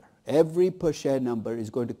escape here. Every per share number is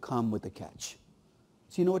going to come with a catch.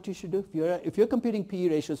 So you know what you should do? If you're computing PE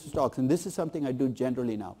ratios for stocks, and this is something I do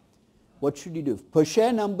generally now, what should you do? Per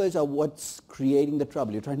share numbers are what's creating the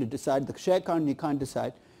trouble. You're trying to decide the share count and you can't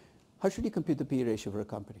decide. How should you compute the PE ratio for a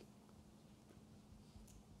company?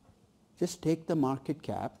 Just take the market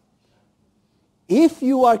cap. If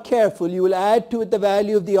you are careful, you will add to it the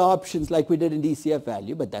value of the options like we did in DCF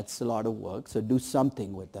value, but that's a lot of work, so do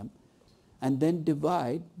something with them. And then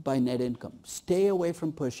divide by net income. Stay away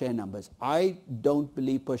from per share numbers. I don't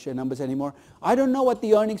believe per share numbers anymore. I don't know what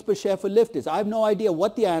the earnings per share for Lyft is. I have no idea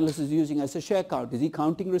what the analyst is using as a share count. Is he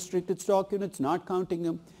counting restricted stock units, not counting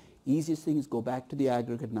them? Easiest thing is go back to the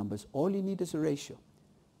aggregate numbers. All you need is a ratio.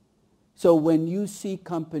 So when you see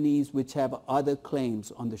companies which have other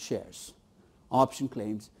claims on the shares, option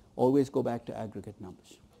claims, always go back to aggregate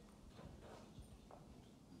numbers.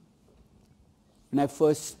 When I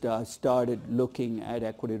first started looking at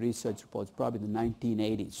equity research reports, probably in the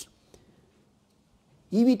 1980s,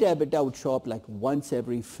 EV to EBITDA would show up like once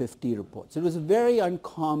every 50 reports. It was a very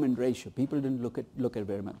uncommon ratio. People didn't look at it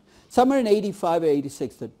very much. Somewhere in 85 or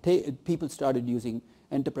 86, people started using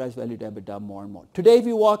enterprise value to EBITDA more and more. Today, if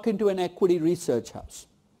you walk into an equity research house,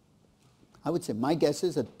 I would say my guess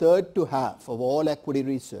is a third to half of all equity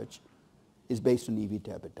research is based on EV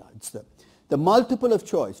to EBITDA. It's the multiple of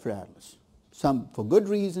choice for analysts. Some for good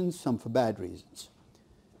reasons, some for bad reasons.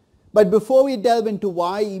 But before we delve into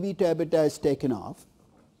why EV to EBITDA has taken off,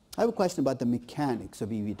 I have a question about the mechanics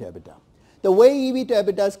of EV to EBITDA. The way EV to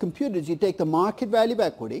EBITDA is computed is you take the market value of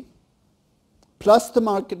equity plus the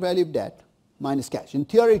market value of debt minus cash. In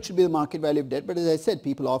theory, it should be the market value of debt, but as I said,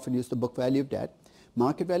 people often use the book value of debt.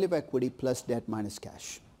 Market value of equity plus debt minus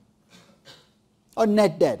cash. Or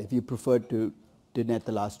net debt, if you prefer to net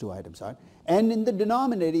the last two items out. And in the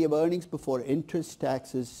denominator, you have earnings before interest,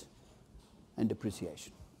 taxes, and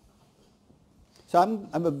depreciation. So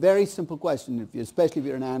I'm a very simple question, especially if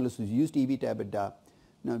you're an analyst who's used EV to EBITDA,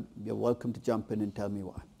 you're welcome to jump in and tell me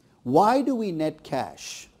why. Why do we net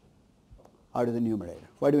cash out of the numerator?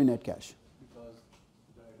 Why do we net cash? Because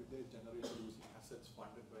the EBITDA is generated using assets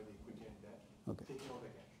funded by the equity and debt, okay. Taking out the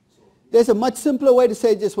cash. So there's a much simpler way to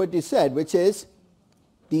say just what you said, which is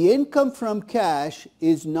the income from cash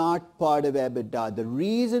is not part of EBITDA. The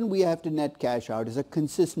reason we have to net cash out is a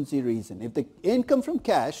consistency reason. If the income from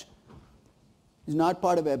cash is not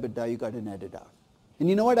part of EBITDA, you got to net it out. And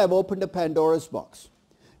you know what? I've opened a Pandora's box.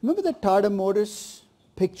 Remember the Tata Motors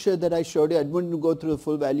picture that I showed you? I wouldn't go through the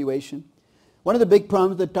full valuation. One of the big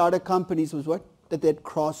problems with the Tata companies was what? That they had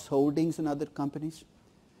cross holdings in other companies.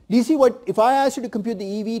 Do you see what? If I ask you to compute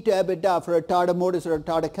the EV to EBITDA for a Tata Motors or a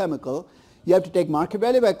Tata Chemical, you have to take market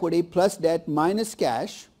value of equity plus debt minus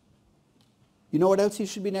cash. You know what else you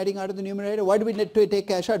should be netting out of the numerator? Why do we need to take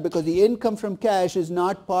cash out? Because the income from cash is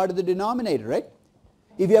not part of the denominator, right?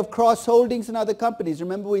 If you have cross holdings in other companies,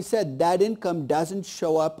 remember we said that income doesn't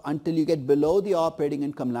show up until you get below the operating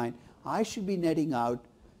income line. I should be netting out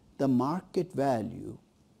the market value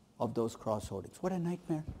of those cross holdings. What a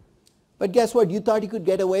nightmare. But guess what? You thought you could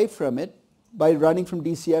get away from it by running from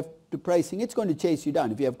DCF to pricing. It's going to chase you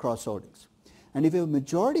down if you have cross holdings. And if you have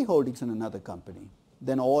majority holdings in another company,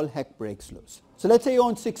 then all heck breaks loose. So let's say you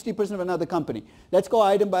own 60% of another company. Let's go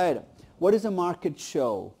item by item. What does the market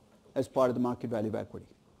show as part of the market value of equity?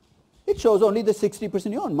 It shows only the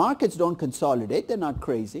 60% you own. Markets don't consolidate. They're not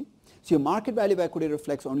crazy. So your market value of equity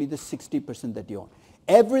reflects only the 60% that you own.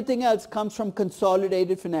 Everything else comes from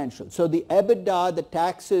consolidated financials. So the EBITDA, the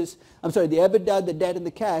taxes, the EBITDA, the debt, and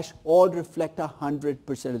the cash all reflect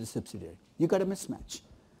 100% of the subsidiary. You got a mismatch.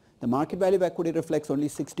 The market value of equity reflects only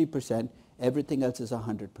 60%. Everything else is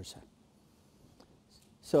 100%.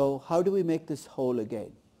 So how do we make this whole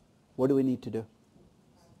again? What do we need to do?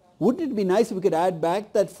 Wouldn't it be nice if we could add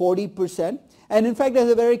back that 40%? And in fact,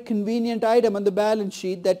 there's a very convenient item on the balance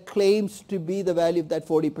sheet that claims to be the value of that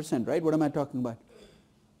 40%, right? What am I talking about?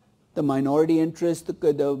 The minority interest,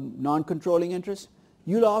 the non-controlling interest.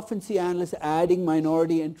 You'll often see analysts adding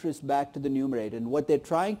minority interest back to the numerator. And what they're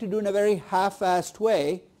trying to do in a very half-assed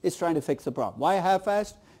way is trying to fix the problem. Why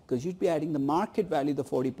half-assed? Because you'd be adding the market value, the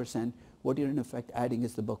 40%. What you're in effect adding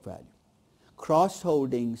is the book value.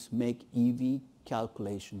 Cross-holdings make EV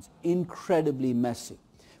calculations incredibly messy.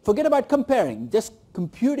 Forget about comparing. Just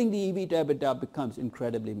computing the EV to EBITDA becomes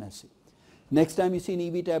incredibly messy. Next time you see an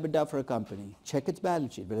EV to EBITDA for a company, check its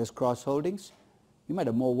balance sheet. If it has cross-holdings, you might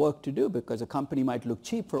have more work to do because a company might look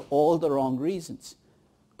cheap for all the wrong reasons.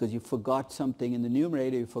 Because you forgot something in the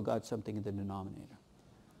numerator, you forgot something in the denominator.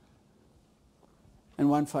 And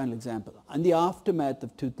one final example. In the aftermath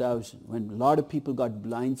of 2000, when a lot of people got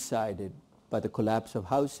blindsided by the collapse of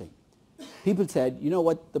housing, people said, you know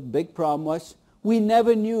what the big problem was? We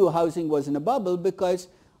never knew housing was in a bubble because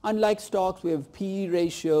unlike stocks, we have PE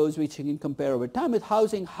ratios which you can compare over time. With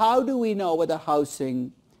housing, how do we know whether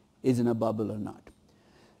housing is in a bubble or not?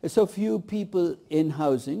 So few people in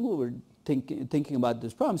housing who were thinking about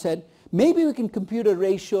this problem said, maybe we can compute a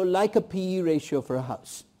ratio like a PE ratio for a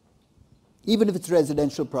house, even if it's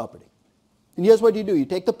residential property. And here's what you do. You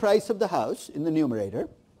take the price of the house in the numerator,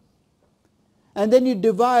 and then you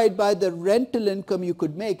divide by the rental income you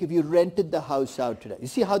could make if you rented the house out today. You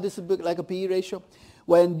see how this is like a PE ratio?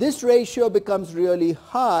 When this ratio becomes really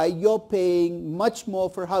high, you're paying much more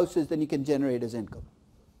for houses than you can generate as income.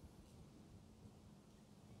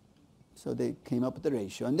 So they came up with the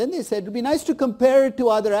ratio. And then they said, it would be nice to compare it to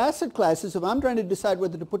other asset classes. If I'm trying to decide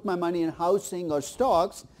whether to put my money in housing or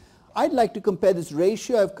stocks, I'd like to compare this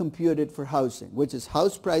ratio I've computed for housing, which is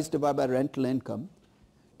house price divided by rental income,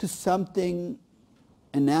 to something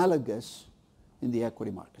analogous in the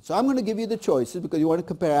equity market. So I'm going to give you the choices because you want to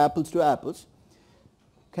compare apples to apples.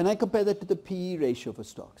 Can I compare that to the PE ratio for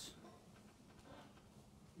stocks?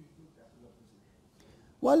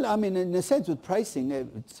 Well, I mean, in a sense, with pricing,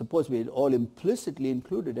 it's supposed to be all implicitly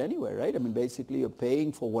included anyway, right? I mean, basically, you're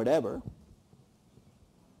paying for whatever.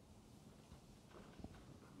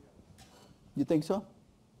 You think so?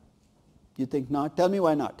 You think not? Tell me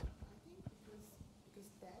why not.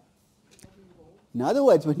 In other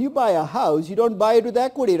words, when you buy a house, you don't buy it with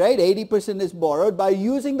equity, right? 80% is borrowed. By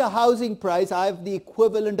using the housing price, I have the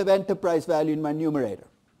equivalent of enterprise value in my numerator.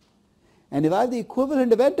 And if I have the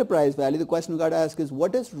equivalent of enterprise value, the question we've got to ask is,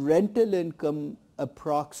 what does rental income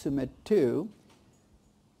approximate to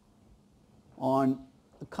on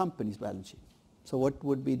a company's balance sheet? So what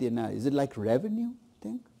would be the analysis? Is it like revenue, I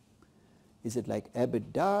think? Is it like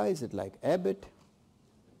EBITDA? Is it like EBIT?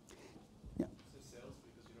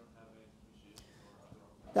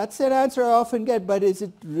 That's an answer I often get, but is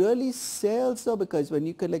it really sales though? Because when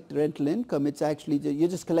you collect rental income, it's actually, you're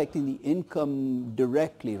just collecting the income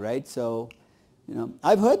directly, right? So, you know,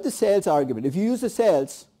 I've heard the sales argument. If you use the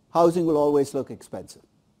sales, housing will always look expensive.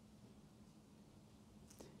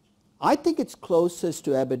 I think it's closest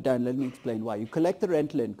to EBITDA, and let me explain why. You collect the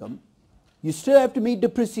rental income. You still have to meet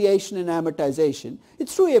depreciation and amortization.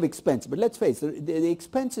 It's true you have expenses, but let's face it, the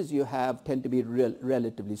expenses you have tend to be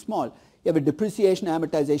relatively small. You have a depreciation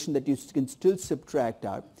amortization that you can still subtract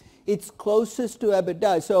out. It's closest to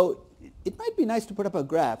EBITDA. So it might be nice to put up a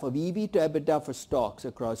graph of EV to EBITDA for stocks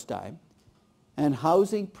across time and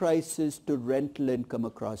housing prices to rental income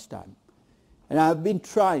across time. And I've been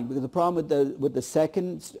trying because the problem with the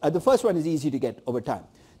second, the first one is easy to get over time.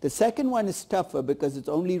 The second one is tougher because it's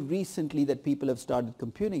only recently that people have started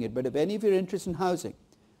computing it. But if any of you are interested in housing,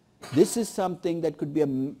 this is something that could be a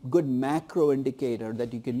good macro indicator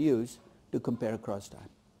that you can use to compare across time.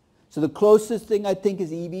 So the closest thing I think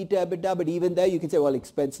is EV to EBITDA, but even there you can say, well,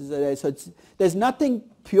 expenses are there. So there's nothing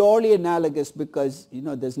purely analogous because, you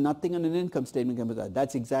know, there's nothing on an income statement comes with that.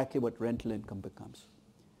 That's exactly what rental income becomes.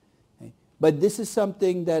 Okay? But this is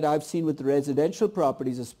something that I've seen with residential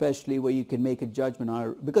properties especially, where you can make a judgment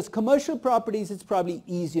on, because commercial properties it's probably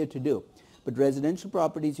easier to do. But residential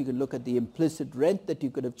properties, you can look at the implicit rent that you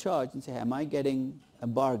could have charged and say, am I getting a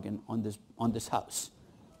bargain on this house?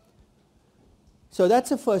 So that's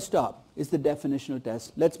the first stop, is the definitional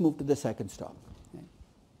test. Let's move to the second stop. Okay.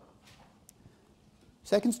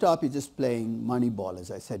 Second stop, you're just playing money ball,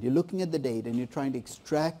 as I said. You're looking at the data and you're trying to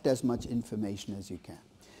extract as much information as you can.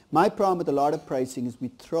 My problem with a lot of pricing is we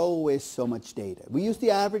throw away so much data. We use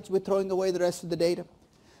the average, we're throwing away the rest of the data.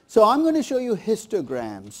 So I'm going to show you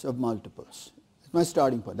histograms of multiples. That's my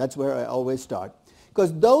starting point. That's where I always start.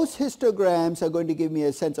 Because those histograms are going to give me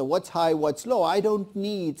a sense of what's high, what's low. I don't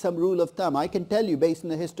need some rule of thumb. I can tell you based on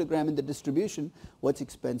the histogram and the distribution what's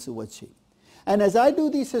expensive, what's cheap. And as I do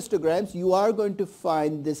these histograms, you are going to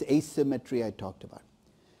find this asymmetry I talked about.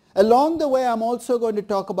 Along the way, I'm also going to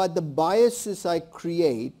talk about the biases I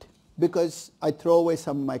create because I throw away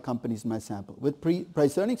some of my companies in my sample. With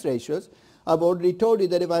price earnings ratios, I've already told you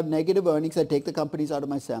that if I have negative earnings, I take the companies out of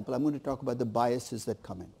my sample. I'm going to talk about the biases that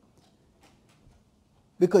come in.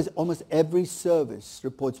 Because almost every service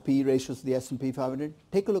reports PE ratios to the S&P 500.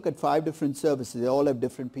 Take a look at 5 different services. They all have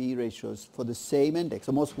different PE ratios for the same index,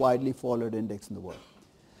 the most widely followed index in the world.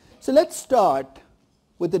 So let's start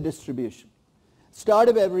with the distribution. Start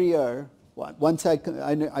of every year, once I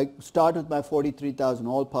start with my 43,000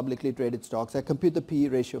 all publicly traded stocks, I compute the PE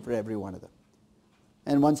ratio for every one of them.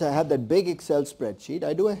 And once I have that big Excel spreadsheet,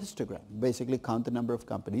 I do a histogram, basically count the number of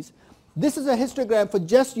companies. This is a histogram for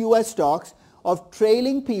just US stocks of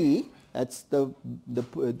trailing PE, that's the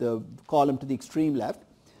column to the extreme left,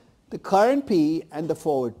 the current PE and the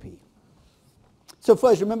forward PE. So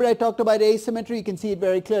first, remember I talked about asymmetry, you can see it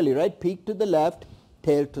very clearly, right? Peak to the left,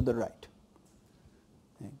 tail to the right.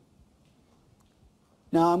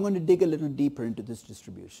 Now I'm going to dig a little deeper into this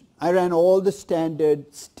distribution. I ran all the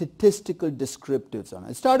standard statistical descriptives on it.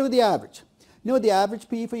 I started with the average. You know what the average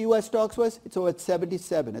PE for US stocks was? It's over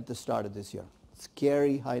 77 at the start of this year.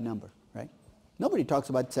 Scary high number, right? Nobody talks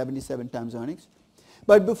about 77 times earnings.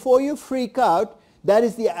 But before you freak out, that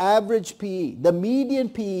is the average PE. The median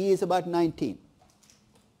PE is about 19,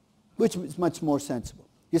 which is much more sensible.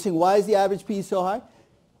 You're saying, why is the average PE so high?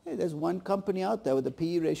 Hey, there's one company out there with a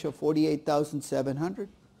PE ratio of 48,700.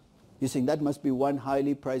 You're saying that must be one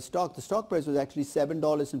highly priced stock. The stock price was actually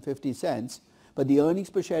 $7.50, but the earnings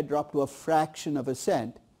per share dropped to a fraction of a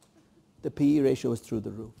cent. The PE ratio was through the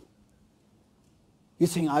roof. You're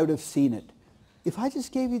saying, I would have seen it. If I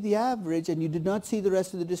just gave you the average and you did not see the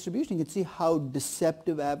rest of the distribution, you can see how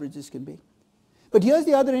deceptive averages can be. But here's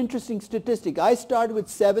the other interesting statistic. I started with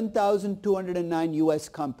 7,209 US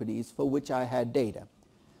companies for which I had data.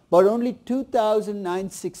 But only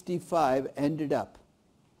 2,965 ended up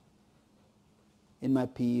in my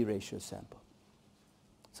PE ratio sample.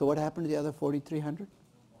 So what happened to the other 4,300?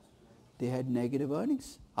 They had negative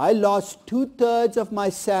earnings. I lost 2/3 of my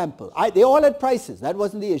sample. They all had prices. That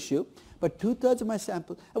wasn't the issue. But 2/3 of my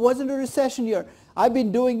sample. It wasn't a recession year. I've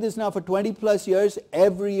been doing this now for 20 plus years.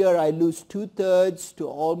 Every year I lose 2/3 to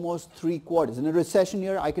almost 3/4. In a recession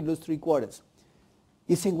year, I could lose 3/4.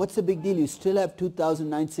 You're saying, what's the big deal? You still have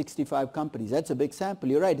 2,965 companies. That's a big sample.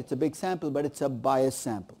 You're right, it's a big sample, but it's a biased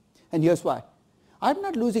sample. And here's why. I'm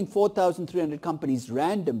not losing 4,300 companies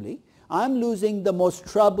randomly. I'm losing the most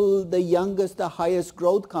troubled, the youngest, the highest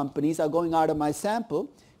growth companies are going out of my sample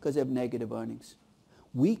because they have negative earnings.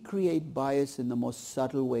 We create bias in the most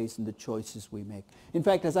subtle ways in the choices we make. In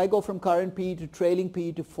fact, as I go from current PE to trailing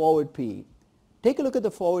PE to forward PE, take a look at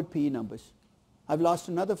the forward PE numbers. I've lost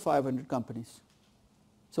another 500 companies.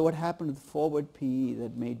 So what happened to the forward PE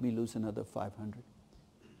that made me lose another 500?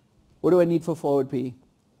 What do I need for forward PE?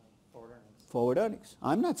 Forward earnings. Forward earnings.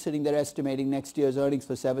 I'm not sitting there estimating next year's earnings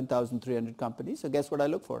for 7,300 companies. So guess what I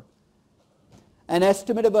look for? An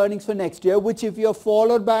estimate of earnings for next year, which if you're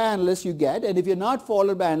followed by analysts, you get. And if you're not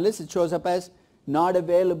followed by analysts, it shows up as not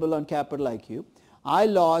available on Capital IQ. I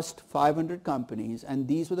lost 500 companies, and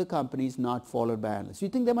these were the companies not followed by analysts. You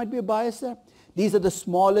think there might be a bias there? These are the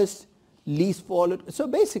smallest, least followed. So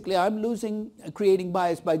basically, I'm creating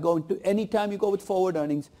bias by going to, any time you go with forward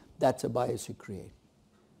earnings, that's a bias you create.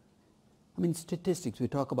 I mean, statistics, we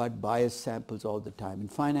talk about biased samples all the time. In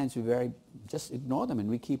finance, just ignore them and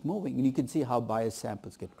we keep moving. And you can see how biased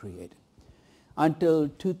samples get created. Until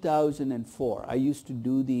 2004, I used to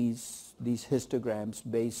do these histograms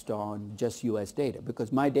based on just US data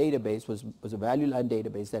because my database was a value line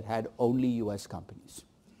database that had only US companies.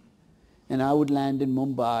 And I would land in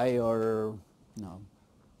Mumbai or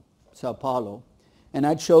Sao Paulo, and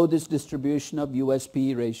I'd show this distribution of US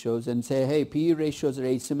PE ratios and say, hey, PE ratios are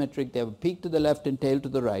asymmetric. They have a peak to the left and tail to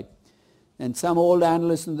the right. And some old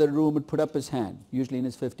analyst in the room would put up his hand, usually in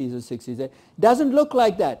his 50s or 60s. It doesn't look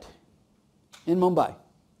like that in Mumbai.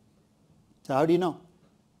 So how do you know?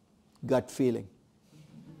 Gut feeling.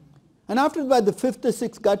 And after about the fifth or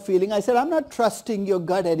sixth gut feeling, I said, I'm not trusting your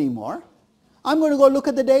gut anymore. I'm going to go look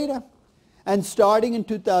at the data. And starting in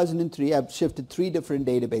 2003, I've shifted 3 different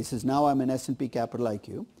databases. Now I'm in S&P Capital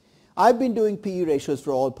IQ. I've been doing PE ratios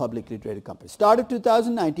for all publicly traded companies. Started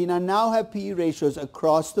 2019, I now have PE ratios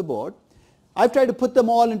across the board. I've tried to put them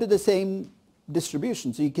all into the same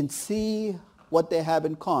distribution so you can see what they have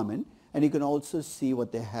in common, and you can also see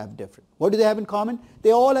what they have different. What do they have in common?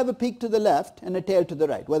 They all have a peak to the left and a tail to the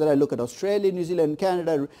right. Whether I look at Australia, New Zealand,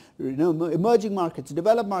 Canada, emerging markets,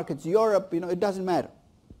 developed markets, Europe, it doesn't matter.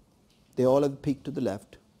 They all have a peak to the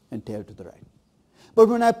left and tail to the right. But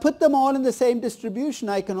when I put them all in the same distribution,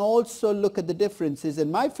 I can also look at the differences.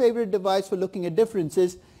 And my favorite device for looking at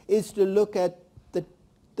differences is to look at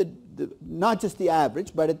not just the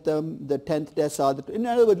average, but at the 10th decile. In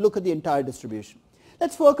other words, look at the entire distribution.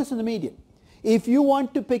 Let's focus on the median. If you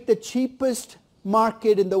want to pick the cheapest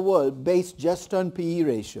market in the world based just on PE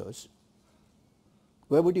ratios,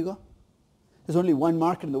 where would you go? There's only one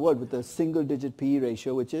market in the world with a single-digit PE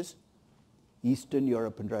ratio, which is Eastern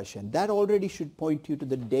Europe and Russia. And that already should point you to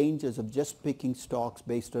the dangers of just picking stocks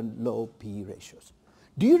based on low PE ratios.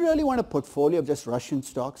 Do you really want a portfolio of just Russian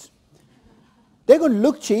stocks? They're going to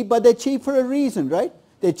look cheap, but they're cheap for a reason, right?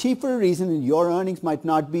 They're cheap for a reason, and your earnings might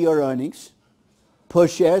not be your earnings. Per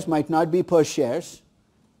shares might not be per shares.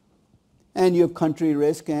 And you have country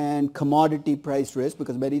risk and commodity price risk,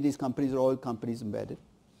 because many of these companies are oil companies embedded.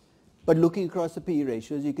 But looking across the PE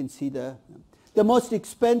ratios, you can see the most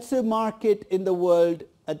expensive market in the world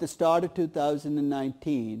at the start of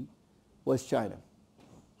 2019 was China.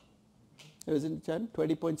 It was in China,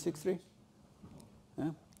 20.63. Yeah.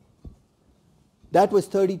 That was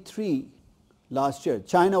 33 last year.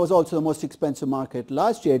 China was also the most expensive market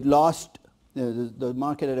last year. It lost, the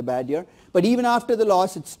market had a bad year. But even after the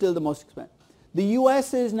loss, it's still the most expensive. The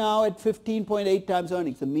US is now at 15.8 times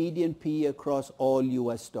earnings, the median PE across all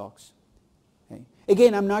US stocks. Okay.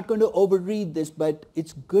 Again, I'm not going to overread this, but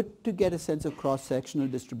it's good to get a sense of cross-sectional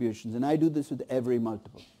distributions. And I do this with every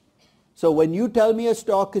multiple. So when you tell me a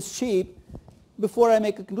stock is cheap, before I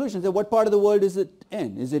make a conclusion, say, what part of the world is it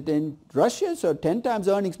in? Is it in Russia? So 10 times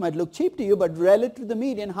earnings might look cheap to you, but relative to the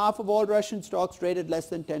median, half of all Russian stocks traded less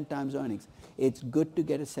than 10 times earnings. It's good to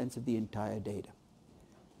get a sense of the entire data.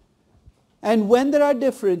 And when there are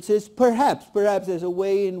differences, perhaps there's a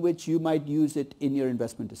way in which you might use it in your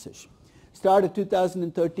investment decision. Start of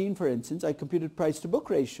 2013, for instance, I computed price-to-book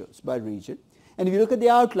ratios by region. And if you look at the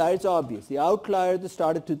outlier, it's obvious. The outlier at the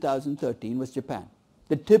start of 2013 was Japan.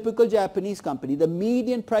 The typical Japanese company, the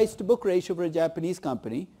median price-to-book ratio for a Japanese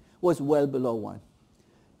company was well below 1.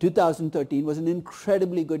 2013 was an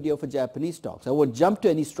incredibly good year for Japanese stocks. I won't jump to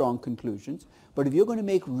any strong conclusions, but if you're going to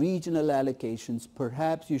make regional allocations,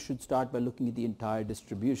 perhaps you should start by looking at the entire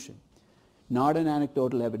distribution, not on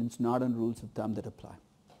anecdotal evidence, not on rules of thumb that apply.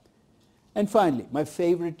 And finally, my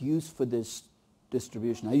favorite use for this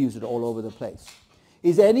distribution, I use it all over the place,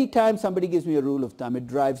 is any time somebody gives me a rule of thumb, it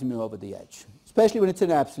drives me over the edge, especially when it's an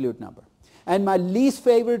absolute number. And my least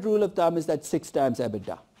favorite rule of thumb is that 6 times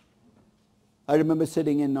EBITDA. I remember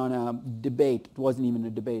sitting in on a debate, it wasn't even a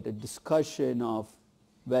debate, a discussion of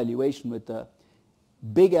valuation with a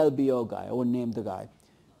big LBO guy, I won't name the guy.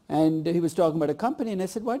 And he was talking about a company, and I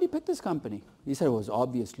said, why did you pick this company? He said, it was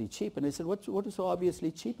obviously cheap. And I said, what is so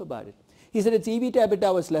obviously cheap about it? He said, its EV to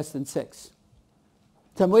EBITDA was less than 6.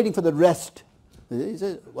 So I'm waiting for the rest. He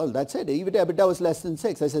said, well, that's it. EV to EBITDA was less than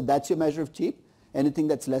 6. I said, that's your measure of cheap? Anything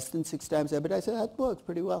that's less than 6 times EBITDA? I said, that works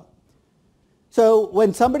pretty well. So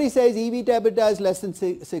when somebody says EV to EBITDA is less than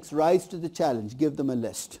 6, rise to the challenge. Give them a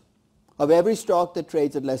list of every stock that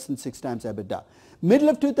trades at less than 6 times EBITDA. Middle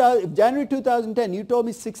of January 2010, you told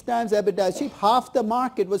me 6 times EBITDA is cheap. Half the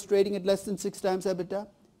market was trading at less than 6 times EBITDA.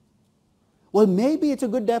 Well, maybe it's a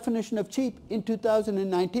good definition of cheap in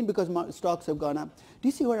 2019 because stocks have gone up. Do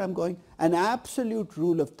you see where I'm going? An absolute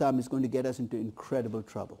rule of thumb is going to get us into incredible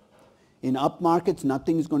trouble. In up markets,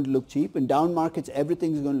 nothing is going to look cheap. In down markets,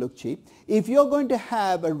 everything is going to look cheap. If you're going to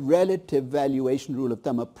have a relative valuation rule of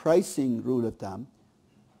thumb, a pricing rule of thumb,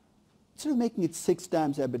 instead of making it 6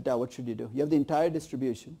 times EBITDA, what should you do? You have the entire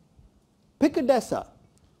distribution. Pick a decile.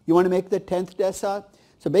 You want to make the 10th decile?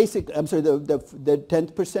 So the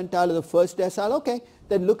 10th percentile of the first decile, okay,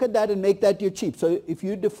 then look at that and make that your cheap. So if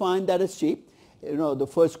you define that as cheap, the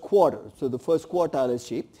first quarter, so the first quartile is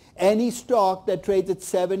cheap. Any stock that trades at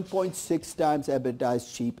 7.6 times EBITDA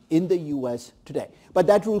is cheap in the US today. But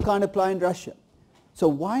that rule can't apply in Russia. So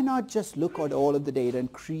why not just look at all of the data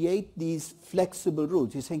and create these flexible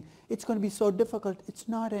rules? You're saying, it's going to be so difficult. It's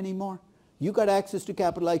not anymore. You got access to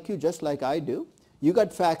Capital IQ just like I do. You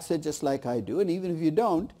got FactSet just like I do, and even if you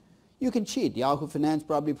don't, you can cheat. Yahoo Finance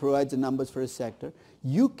probably provides the numbers for a sector.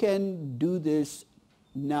 You can do this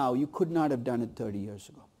now. You could not have done it 30 years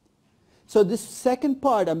ago. So this second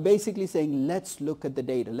part, I'm basically saying, let's look at the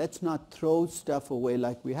data. Let's not throw stuff away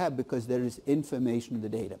like we have, because there is information in the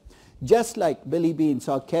data. Just like Billy Bean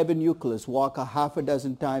saw Kevin Youkilis walk a half a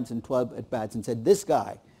dozen times in 12 at-bats and said, this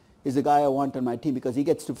guy is the guy I want on my team because he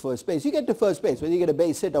gets to first base. You get to first base, whether you get a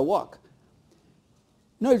base hit or walk.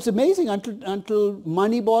 No, it's amazing until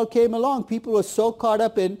Moneyball came along. People were so caught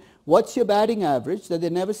up in what's your batting average that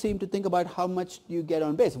they never seemed to think about how much you get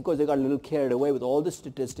on base. Of course, they got a little carried away with all the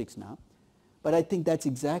statistics now. But I think that's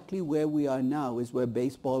exactly where we are now, is where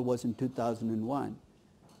baseball was in 2001.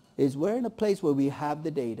 Is we're in a place where we have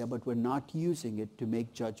the data, but we're not using it to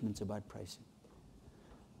make judgments about pricing.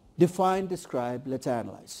 Define, describe, let's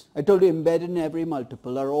analyze. I told you embedded in every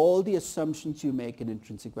multiple are all the assumptions you make in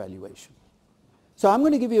intrinsic valuation. So I'm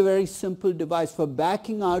going to give you a very simple device for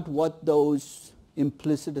backing out what those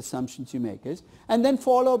implicit assumptions you make is, and then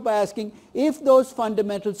follow up by asking, if those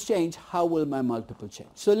fundamentals change, how will my multiple change?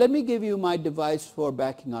 So let me give you my device for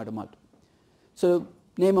backing out a multiple. So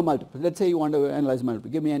name a multiple. Let's say you want to analyze a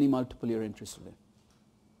multiple. Give me any multiple you're interested in.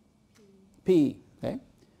 PE, okay?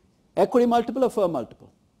 Equity multiple or firm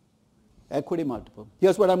multiple? Equity multiple.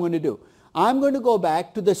 Here's what I'm going to do. I'm going to go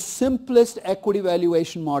back to the simplest equity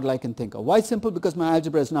valuation model I can think of. Why simple? Because my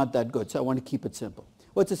algebra is not that good, so I want to keep it simple.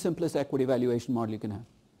 What's the simplest equity valuation model you can have?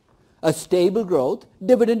 A stable growth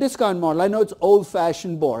dividend discount model. I know it's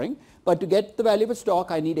old-fashioned boring, but to get the value of a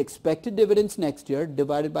stock, I need expected dividends next year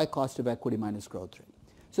divided by cost of equity minus growth rate.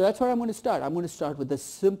 So that's where I'm going to start. I'm going to start with the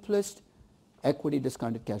simplest equity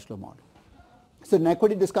discounted cash flow model. So in an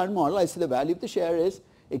equity discount model, I say the value of the share is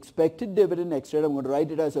expected dividend next year. I'm going to write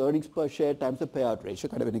it as earnings per share times the payout ratio,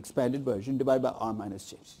 kind of an expanded version, divided by R minus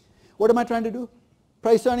J. What am I trying to do?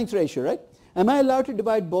 Price earnings ratio, right? Am I allowed to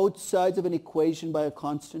divide both sides of an equation by a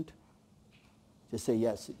constant? Just say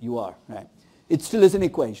yes, you are, right? It still is an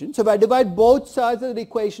equation. So if I divide both sides of the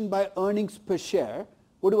equation by earnings per share,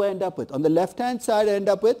 what do I end up with? On the left-hand side, I end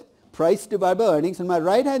up with price divided by earnings. On my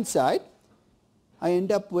right-hand side, I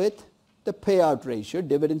end up with the payout ratio,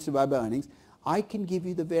 dividends divided by earnings. I can give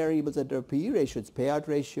you the variables that are PE ratio. It's payout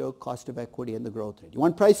ratio, cost of equity, and the growth rate. You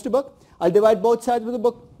want price to book? I'll divide both sides with the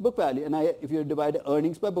book value. And if you divide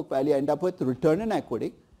earnings by book value, I end up with the return on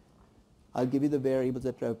equity. I'll give you the variables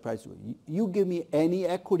that drive price to book. You give me any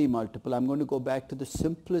equity multiple, I'm going to go back to the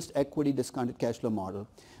simplest equity discounted cash flow model.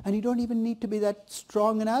 And you don't even need to be that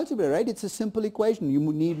strong in algebra, right? It's a simple equation. You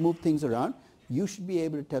need to move things around. You should be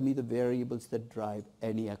able to tell me the variables that drive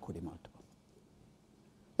any equity multiple.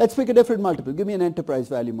 Let's pick a different multiple. Give me an enterprise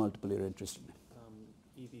value multiple you're interested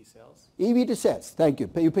in. EV sales. EV to sales. Thank you.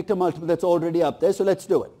 You picked a multiple that's already up there, so let's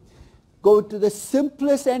do it. Go to the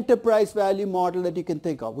simplest enterprise value model that you can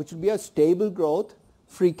think of, which would be a stable growth,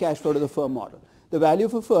 free cash flow to the firm model. The value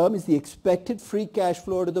of a firm is the expected free cash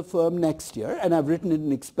flow to the firm next year, and I've written it in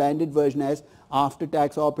an expanded version as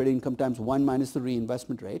after-tax operating income times 1 minus the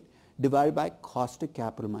reinvestment rate, divided by cost of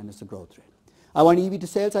capital minus the growth rate. I want EV to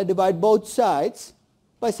sales. I divide both sides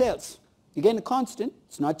by sales. Again, a constant.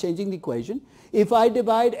 It's not changing the equation. If I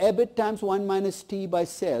divide EBIT times 1 minus T by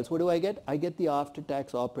sales, what do I get? I get the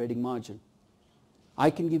after-tax operating margin. I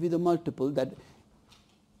can give you the multiple that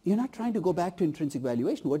you're not trying to go back to intrinsic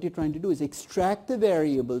valuation. What you're trying to do is extract the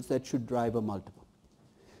variables that should drive a multiple.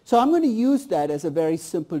 So I'm going to use that as a very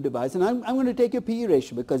simple device. And I'm going to take your PE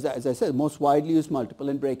ratio because, as I said, most widely used multiple,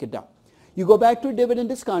 and break it down. You go back to a dividend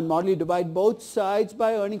discount model. You divide both sides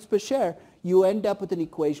by earnings per share. You end up with an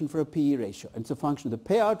equation for a PE ratio. And it's a function of the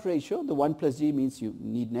payout ratio. The 1 plus G means you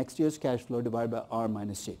need next year's cash flow divided by R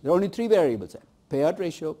minus J. There are only 3 variables there: payout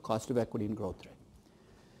ratio, cost of equity, and growth rate.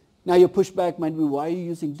 Now your pushback might be, why are you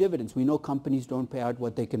using dividends? We know companies don't pay out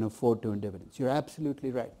what they can afford to in dividends. You're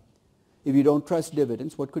absolutely right. If you don't trust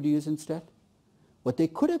dividends, what could you use instead? What they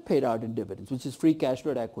could have paid out in dividends, which is free cash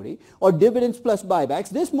flow to equity, or dividends plus buybacks.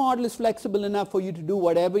 This model is flexible enough for you to do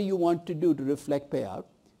whatever you want to do to reflect payout.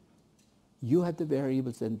 You have the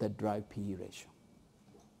variables then that drive PE ratio.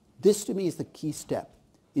 This to me is the key step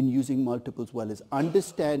in using multiples well, is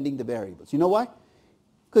understanding the variables. You know why?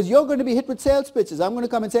 Because you're going to be hit with sales pitches. I'm going to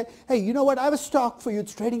come and say, hey, you know what? I have a stock for you.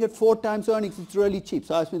 It's trading at 4 times earnings. It's really cheap.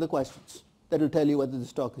 So ask me the questions that will tell you whether the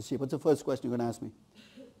stock is cheap. What's the first question you're going to ask me?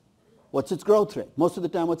 What's its growth rate? Most of the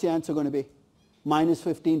time, what's the answer going to be? Minus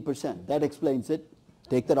 15%. That explains it.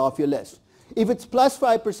 Take that off your list. If it's plus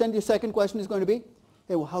 5%, your second question is going to be,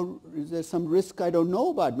 hey, well, how, is there some risk I don't know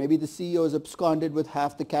about? Maybe the CEO is absconded with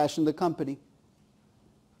half the cash in the company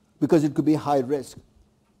because it could be high risk.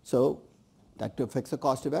 So That affects the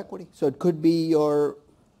cost of equity. So it could be your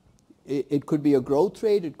growth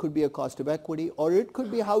rate, it could be a cost of equity, or it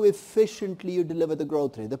could be how efficiently you deliver the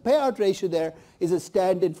growth rate. The payout ratio there is a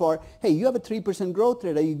stand-in for, hey, you have a 3% growth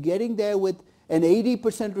rate. Are you getting there with an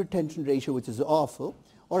 80% retention ratio, which is awful,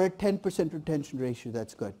 or a 10% retention ratio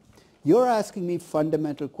that's good? You're asking me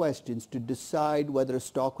fundamental questions to decide whether a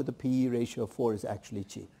stock with a PE ratio of 4 is actually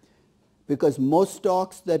cheap. Because most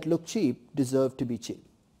stocks that look cheap deserve to be cheap.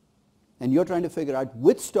 And you're trying to figure out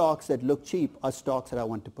which stocks that look cheap are stocks that I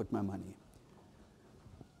want to put my money in.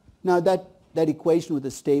 Now that equation with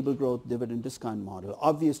a stable growth dividend discount model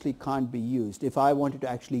obviously can't be used if I wanted to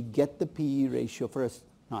actually get the PE ratio for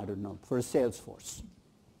a sales force.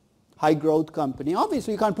 High growth company,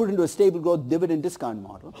 obviously you can't put it into a stable growth dividend discount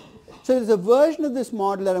model. So there's a version of this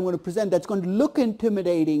model that I'm going to present that's going to look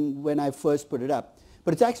intimidating when I first put it up,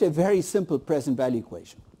 but it's actually a very simple present value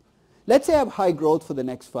equation. Let's say I have high growth for the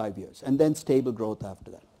next 5 years and then stable growth after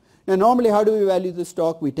that. Now normally how do we value the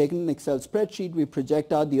stock? We take in an Excel spreadsheet, we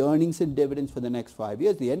project out the earnings and dividends for the next 5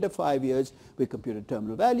 years. At the end of 5 years, we compute a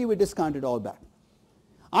terminal value, we discount it all back.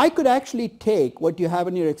 I could actually take what you have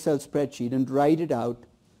in your Excel spreadsheet and write it out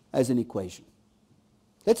as an equation.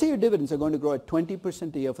 Let's say your dividends are going to grow at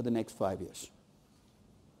 20% a year for the next 5 years.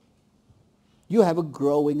 You have a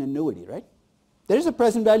growing annuity, right? There is a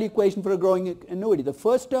present value equation for a growing annuity. The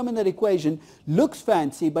first term in that equation looks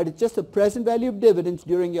fancy, but it's just the present value of dividends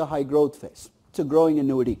during your high growth phase. It's a growing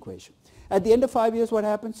annuity equation. At the end of 5 years, what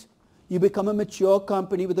happens? You become a mature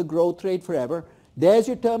company with a growth rate forever. There's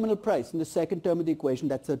your terminal price in the second term of the equation.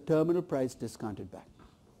 That's the terminal price discounted back.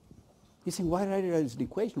 You're saying, why write it as an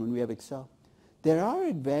equation when we have Excel? There are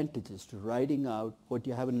advantages to writing out what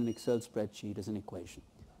you have in an Excel spreadsheet as an equation.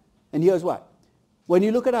 And here's why. When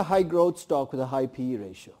you look at a high growth stock with a high PE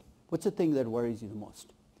ratio, what's the thing that worries you the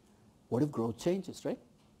most? What if growth changes, right?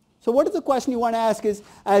 So what is the question you want to ask is,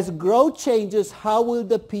 as growth changes, how will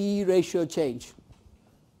the PE ratio change?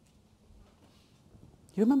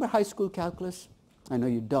 You remember high school calculus? I know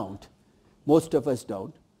you don't. Most of us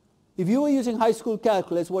don't. If you were using high school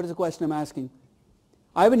calculus, what is the question I'm asking?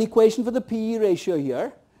 I have an equation for the PE ratio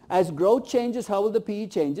here. As growth changes, how will the PE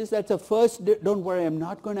changes? That's a first, don't worry, I'm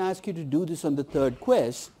not going to ask you to do this on the third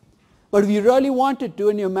quiz. But if you really wanted to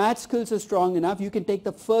and your math skills are strong enough, you can take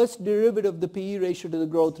the first derivative of the PE ratio to the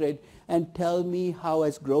growth rate and tell me how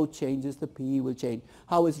as growth changes, the PE will change.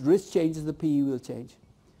 How as risk changes, the PE will change.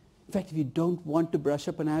 In fact, if you don't want to brush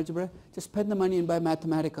up on algebra, just spend the money and buy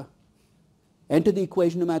Mathematica. Enter the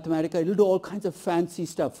equation of Mathematica. It'll do all kinds of fancy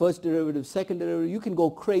stuff. First derivative, second derivative. You can go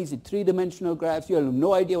crazy. Three-dimensional graphs. You have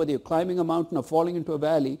no idea whether you're climbing a mountain or falling into a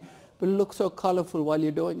valley. But it looks so colorful while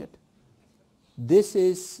you're doing it. This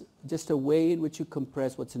is just a way in which you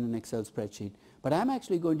compress what's in an Excel spreadsheet. But I'm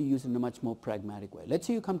actually going to use it in a much more pragmatic way. Let's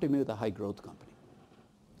say you come to me with a high growth company.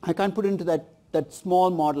 I can't put it into that small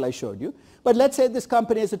model I showed you. But let's say this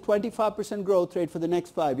company has a 25% growth rate for the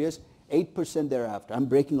next 5 years. 8% thereafter. I'm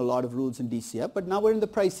breaking a lot of rules in DCF, but now we're in the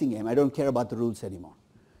pricing game. I don't care about the rules anymore.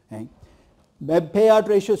 Okay? Payout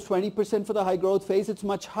ratio is 20% for the high growth phase. It's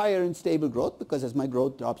much higher in stable growth because as my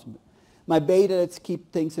growth drops, my beta, let's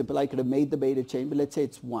keep things simple. I could have made the beta change, but let's say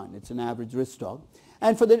it's 1. It's an average risk stock.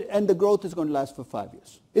 And the growth is going to last for 5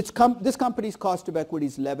 years. This company's cost of equity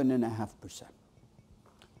is 11.5%.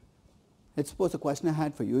 Let's suppose the question I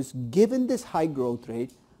had for you is, given this high growth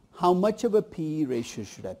rate, how much of a PE ratio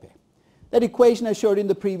should I pay? That equation I showed in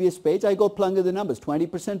the previous page, I go plug in the numbers. 20%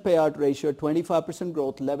 payout ratio, 25%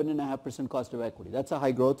 growth, 11.5% cost of equity. That's a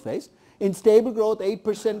high growth phase. In stable growth,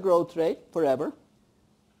 8% growth rate forever.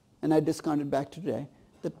 And I discounted back to today.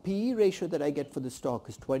 The PE ratio that I get for the stock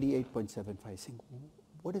is 28.75.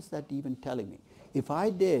 What is that even telling me? If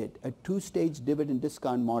I did a two-stage dividend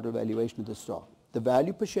discount model valuation of the stock, the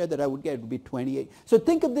value per share that I would get would be 28. So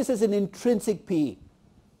think of this as an intrinsic PE.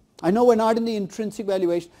 I know we're not in the intrinsic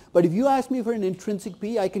valuation, but if you ask me for an intrinsic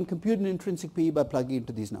PE, I can compute an intrinsic PE by plugging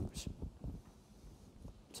into these numbers.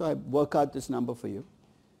 So I work out this number for you.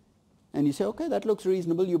 And you say, okay, that looks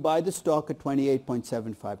reasonable. You buy the stock at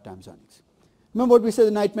 28.75 times earnings. Remember what we said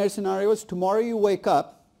the nightmare scenario was? Tomorrow you wake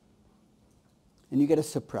up and you get a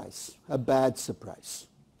surprise, a bad surprise.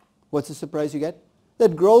 What's the surprise you get?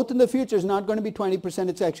 That growth in the future is not going to be 20%,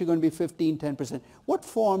 it's actually going to be 15, 10%. What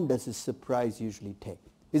form does this surprise usually take?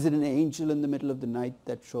 Is it an angel in the middle of the night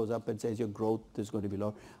that shows up and says your growth is going to be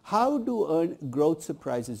low? How do growth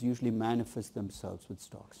surprises usually manifest themselves with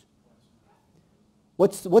stocks?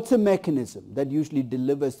 What's the mechanism that usually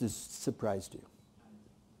delivers this surprise to you?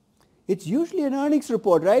 It's usually an earnings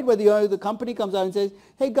report, right? Where the company comes out and says,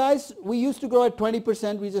 hey guys, we used to grow at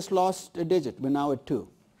 20%, we just lost a digit, we're now at 2.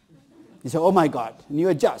 You say, oh my God, and you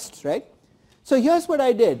adjust, right? So here's what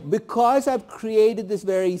I did. Because I've created this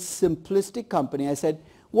very simplistic company, I said,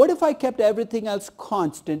 what if I kept everything else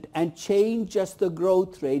constant and changed just the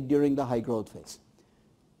growth rate during the high growth phase?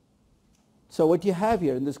 So what you have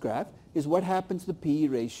here in this graph is what happens to the PE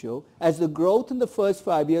ratio as the growth in the first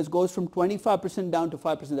 5 years goes from 25% down to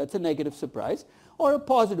 5%. That's a negative surprise, or a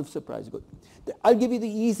positive surprise. Good. I'll give you the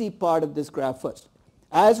easy part of this graph first.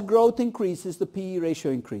 As growth increases, the PE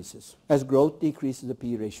ratio increases. As growth decreases, the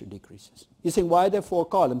PE ratio decreases. You're saying, why are there 4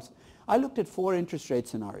 columns? I looked at 4 interest rate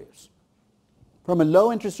scenarios. From a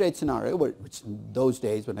low interest rate scenario, which in those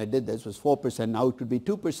days when I did this was 4%, now it would be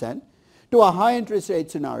 2%, to a high interest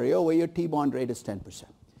rate scenario where your T-bond rate is 10%.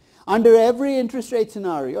 Under every interest rate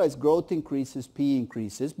scenario, as growth increases, PE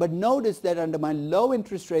increases. But notice that under my low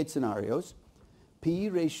interest rate scenarios, PE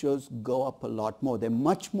ratios go up a lot more. They're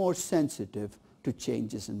much more sensitive to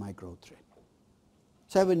changes in my growth rate.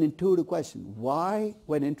 So I have an intuitive question. Why,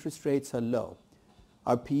 when interest rates are low,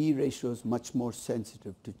 are PE ratios much more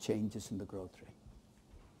sensitive to changes in the growth rate?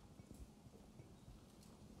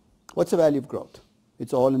 What's the value of growth?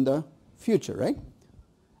 It's all in the future, right?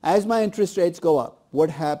 As my interest rates go up, what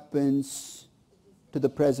happens to the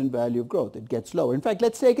present value of growth? It gets lower. In fact,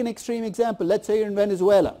 let's take an extreme example. Let's say you're in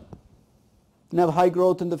Venezuela and have high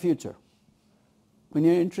growth in the future. When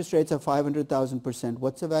your interest rates are 500,000%,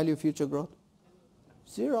 what's the value of future growth?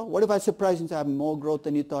 0. What if I surprise you and say, I have more growth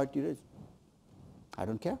than you thought you did? I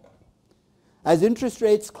don't care. As interest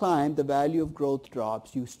rates climb, the value of growth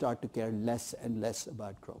drops. You start to care less and less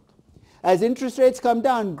about growth. As interest rates come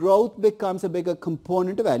down, growth becomes a bigger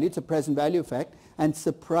component of value. It's a present value effect. And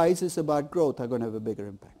surprises about growth are going to have a bigger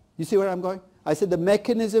impact. You see where I'm going? I said the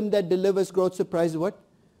mechanism that delivers growth surprise is what?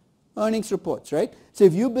 Earnings reports, right? So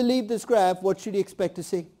if you believe this graph, what should you expect to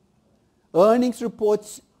see? Earnings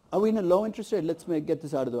reports. Are we in a low interest rate? Let's get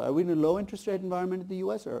this out of the way. Are we in a low interest rate environment in the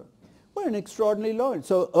US? Or we're in extraordinarily low.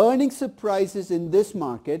 So earnings surprises in this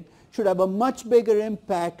market should have a much bigger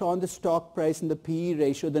impact on the stock price and the PE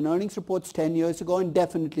ratio than earnings reports 10 years ago and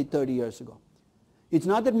definitely 30 years ago. It's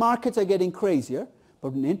not that markets are getting crazier,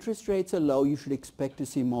 but when interest rates are low, you should expect to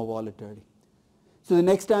see more volatility. So the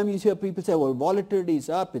next time you hear people say, well, volatility is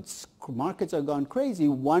up, markets are gone crazy,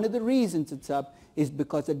 one of the reasons it's up is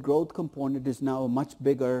because the growth component is now a much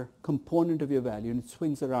bigger component of your value and it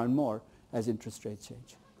swings around more as interest rates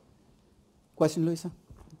change. Question, Louisa? Is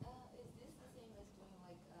this the same as doing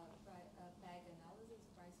like PEG analysis,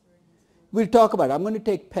 price earnings? We'll talk about it. I'm going to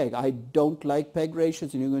take PEG. I don't like PEG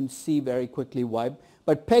ratios, and you're going to see very quickly why.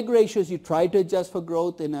 But PEG ratios, you try to adjust for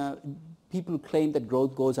growth. People claim that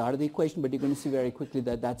growth goes out of the equation, but you're going to see very quickly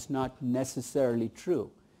that that's not necessarily true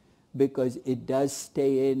because it does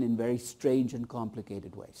stay in very strange and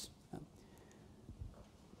complicated ways.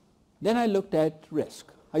 Then I looked at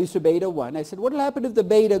risk. I used to beta 1. I said, what will happen if the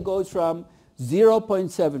beta goes from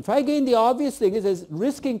 0.75? Again, the obvious thing is as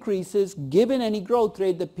risk increases, given any growth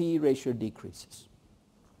rate, the PE ratio decreases.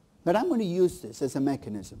 But I'm going to use this as a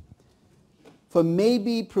mechanism for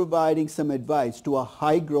maybe providing some advice to a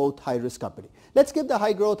high growth, high risk company. Let's give the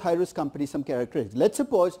high growth, high risk company some characteristics. Let's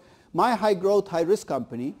suppose my high growth, high risk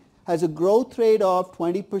company has a growth rate of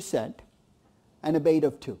 20% and a beta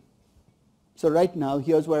of 2. So right now,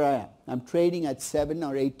 here's where I am. I'm trading at 7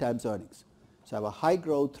 or 8 times earnings. So I have a high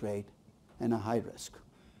growth rate and a high risk.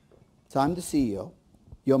 So I'm the CEO.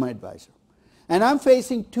 You're my advisor. And I'm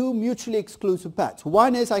facing 2 mutually exclusive paths.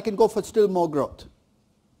 One is I can go for still more growth.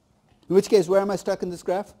 In which case, where am I stuck in this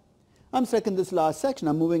graph? I'm stuck in this last section.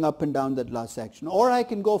 I'm moving up and down that last section. Or I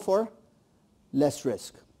can go for less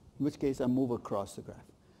risk, in which case I move across the graph.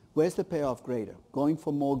 Where's the payoff greater? Going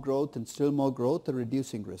for more growth and still more growth or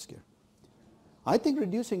reducing risk here? I think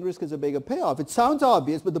reducing risk is a bigger payoff. It sounds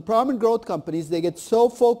obvious, but the problem in growth companies, they get so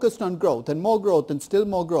focused on growth and still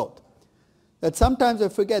more growth that sometimes I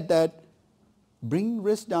forget that bringing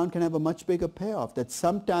risk down can have a much bigger payoff, that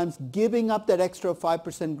sometimes giving up that extra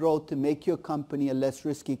 5% growth to make your company a less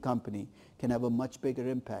risky company can have a much bigger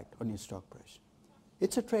impact on your stock price.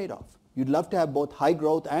 It's a trade-off. You'd love to have both high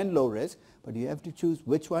growth and low risk, but you have to choose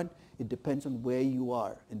which one. It depends on where you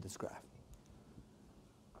are in this graph.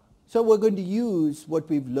 So we're going to use what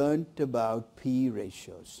we've learned about PE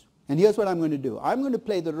ratios. And here's what I'm going to do. I'm going to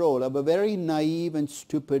play the role of a very naive and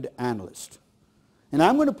stupid analyst. And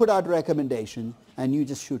I'm going to put out recommendations, and you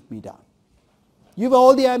just shoot me down. You have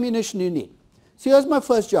all the ammunition you need. So here's my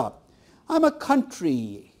first job. I'm a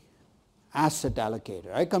country asset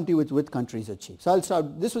allocator. I come to you with which countries are cheap. So I'll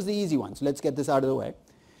start. This was the easy one, so let's get this out of the way.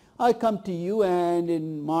 I come to you, and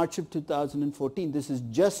in March of 2014, this is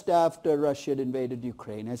just after Russia had invaded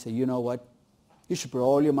Ukraine. I say, you know what? You should put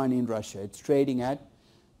all your money in Russia. It's trading at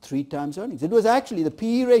 3 times earnings. It was actually, the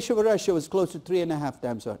PE ratio for Russia was close to 3.5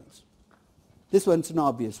 times earnings. This one's an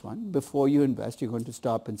obvious one. Before you invest, you're going to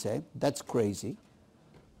stop and say, that's crazy.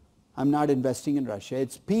 I'm not investing in Russia.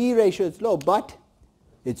 Its PE ratio is low, but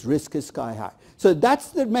its risk is sky high. So that's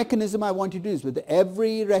the mechanism I want you to use. With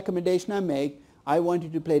every recommendation I make, I want you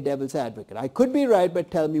to play devil's advocate. I could be right, but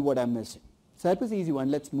tell me what I'm missing. So that was an easy one.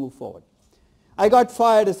 Let's move forward. I got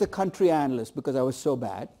fired as the country analyst because I was so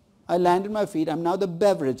bad. I landed my feet. I'm now the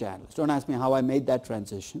beverage analyst. Don't ask me how I made that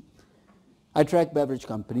transition. I track beverage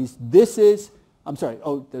companies. This is,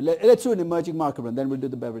 let's do an emerging market one, then we'll do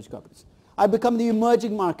the beverage companies. I become the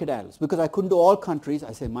emerging market analyst because I couldn't do all countries.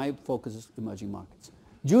 I say my focus is emerging markets.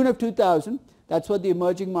 June of 2000, that's what the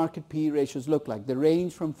emerging market PE ratios look like. They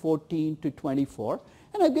range from 14 to 24.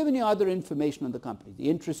 And I've given you other information on the company, the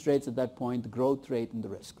interest rates at that point, the growth rate, and the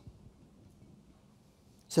risk.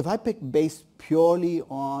 So if I pick based purely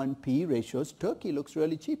on PE ratios, Turkey looks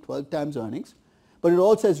really cheap, 12 times earnings. But it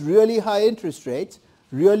also has really high interest rates,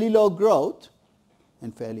 really low growth,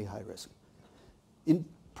 and fairly high risk.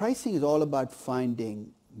 Pricing is all about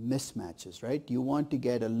finding mismatches, right? You want to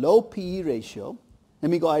get a low PE ratio. Let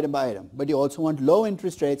me go item by item. But you also want low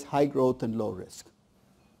interest rates, high growth, and low risk.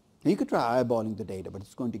 Now you could try eyeballing the data, but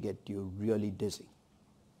it's going to get you really dizzy.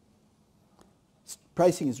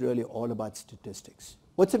 Pricing is really all about statistics.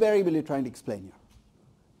 What's the variable you're trying to explain here?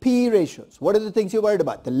 PE ratios. What are the things you're worried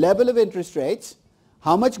about? The level of interest rates,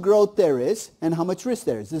 how much growth there is, and how much risk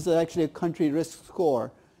there is. This is actually a country risk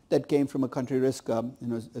score that came from a country risk,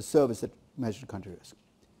 a service that measured country risk.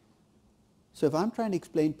 So if I'm trying to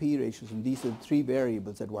explain PE ratios, and these are the 3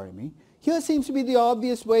 variables that worry me, here seems to be the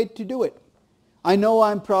obvious way to do it. I know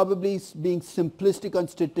I'm probably being simplistic on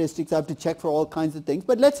statistics. I have to check for all kinds of things.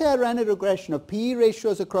 But let's say I ran a regression of PE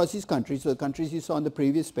ratios across these countries, so the countries you saw on the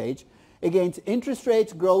previous page, against interest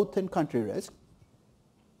rates, growth, and country risk.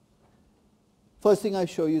 First thing I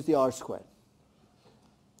show you is the R squared.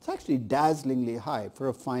 It's actually dazzlingly high for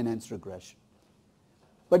a finance regression.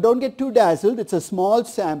 But don't get too dazzled. It's a small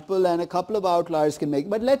sample and a couple of outliers can make it.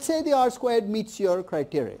 But let's say the R squared meets your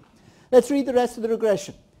criteria. Let's read the rest of the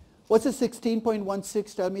regression. What's the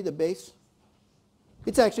 16.16 tell me, the base?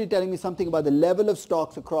 It's actually telling me something about the level of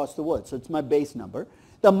stocks across the world. So it's my base number.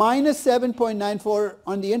 The minus 7.94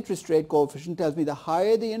 on the interest rate coefficient tells me the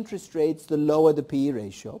higher the interest rates, the lower the PE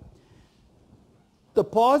ratio. The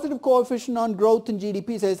positive coefficient on growth in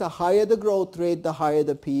GDP says the higher the growth rate, the higher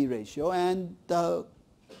the PE ratio, and the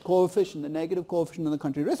coefficient, the negative coefficient on the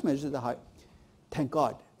country risk measure is the higher. Thank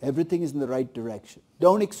God, everything is in the right direction.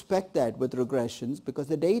 Don't expect that with regressions because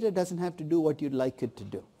the data doesn't have to do what you'd like it to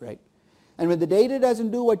do, right? And when the data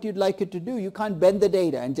doesn't do what you'd like it to do, you can't bend the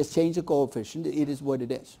data and just change the coefficient. It is what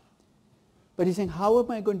it is. But he's saying, how am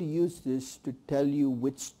I going to use this to tell you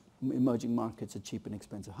which emerging markets are cheap and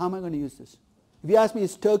expensive? How am I going to use this? If you ask me,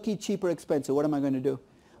 is Turkey cheap or expensive, what am I going to do?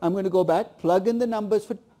 I'm going to go back, plug in the numbers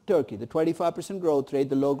for Turkey, the 25% growth rate,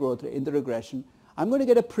 the low growth rate in the regression. I'm going to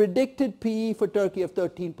get a predicted PE for Turkey of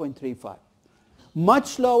 13.35.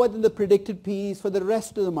 Much lower than the predicted PEs for the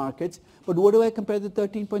rest of the markets. But what do I compare the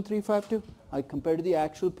 13.35 to? I compare to the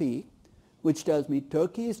actual PE, which tells me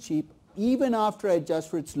Turkey is cheap even after I adjust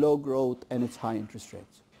for its low growth and its high interest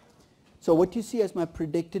rates. So what you see as my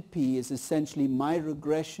predicted PE is essentially my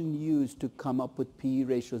regression used to come up with PE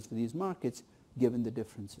ratios for these markets given the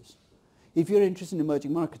differences. If you're interested in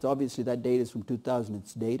emerging markets, obviously that data is from 2000,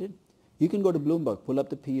 it's dated. You can go to Bloomberg, pull up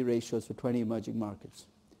the PE ratios for 20 emerging markets.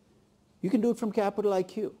 You can do it from Capital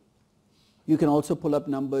IQ. You can also pull up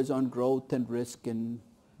numbers on growth and risk and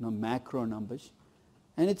macro numbers.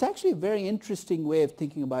 And it's actually a very interesting way of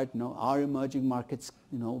thinking about our emerging markets,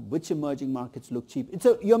 which emerging markets look cheap.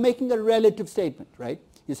 You're making a relative statement, right?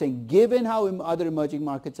 You're saying given how other emerging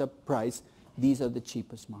markets are priced, these are the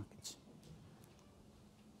cheapest markets.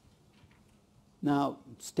 Now,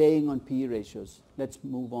 staying on PE ratios, let's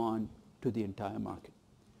move on to the entire market.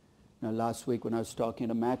 Now, last week when I was talking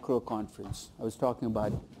at a macro conference, I was talking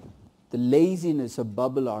about the laziness of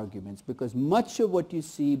bubble arguments, because much of what you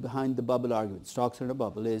see behind the bubble argument, stocks are in a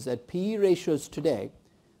bubble, is that PE ratios today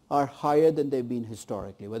are higher than they've been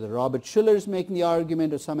historically. Whether Robert Shiller is making the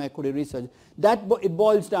argument or some equity research, it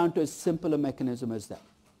boils down to as simple a mechanism as that.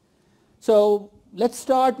 So let's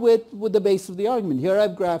start with the base of the argument. Here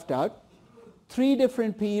I've graphed out 3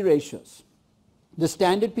 different PE ratios. The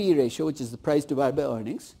standard PE ratio, which is the price divided by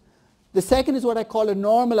earnings. The second is what I call a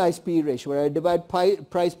normalized PE ratio, where I divide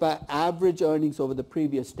price by average earnings over the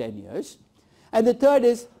previous 10 years. And the third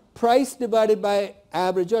is price divided by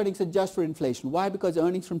average earnings adjusted for inflation. Why? Because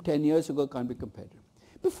earnings from 10 years ago can't be compared.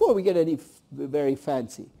 Before we get any very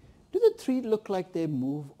fancy, do the 3 look like they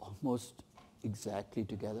move almost exactly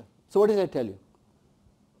together. So what did I tell you?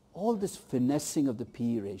 All this finessing of the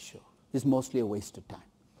PE ratio is mostly a waste of time.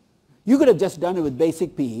 You could have just done it with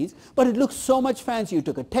basic PEs, but it looks so much fancier. You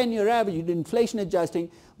took a 10-year average, you did inflation adjusting.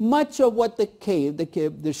 Much of what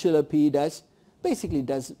the Shiller PE does, basically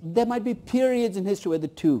does. There might be periods in history where the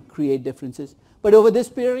two create differences, but over this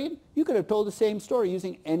period, you could have told the same story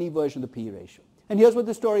using any version of the PE ratio. And here's what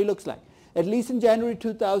the story looks like. At least in January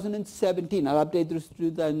 2017, I'll update this to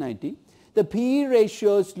 2019, the PE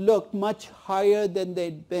ratios looked much higher than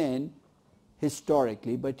they'd been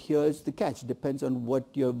historically, but here's the catch. It depends on what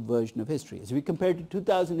your version of history is. If we compare to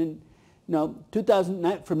 2009,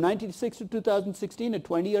 from 1996 to 2016, a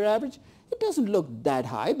 20-year average, it doesn't look that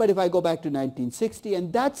high. But if I go back to 1960,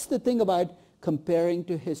 and that's the thing about comparing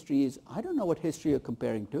to history is, I don't know what history you're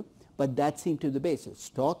comparing to, but that seemed to be the basis.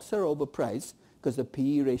 Stocks are overpriced because the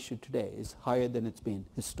PE ratio today is higher than it's been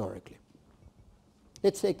historically.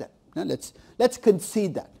 Let's take that. Now let's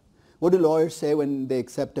concede that. What do lawyers say when they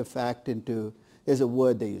accept a fact into, there's a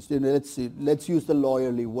word they use. Let's use the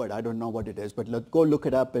lawyerly word. I don't know what it is, but let's go look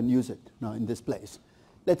it up and use it now in this place.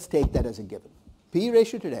 Let's take that as a given. PE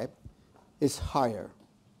ratio today is higher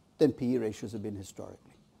than PE ratios have been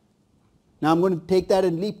historically. Now I'm going to take that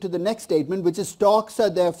and leap to the next statement, which is stocks are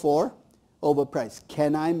therefore overpriced.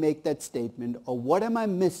 Can I make that statement, or what am I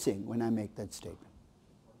missing when I make that statement?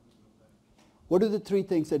 What are the three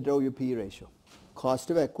things that drove your PE ratio? Cost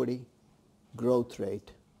of equity, growth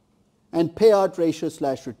rate, and payout ratio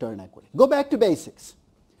 / return equity. Go back to basics.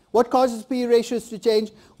 What causes PE ratios to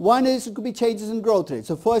change? One is it could be changes in growth rate.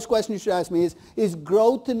 So first question you should ask me is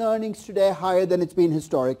growth in earnings today higher than it's been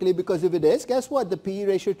historically? Because if it is, guess what? The PE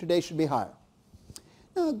ratio today should be higher.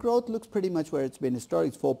 Now growth looks pretty much where it's been historically.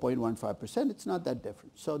 It's 4.15%. It's not that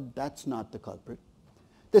different. So that's not the culprit.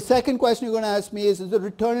 The second question you're going to ask me is the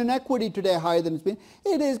return on equity today higher than it's been?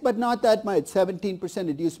 It is, but not that much. 17%.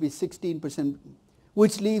 It used to be 16%,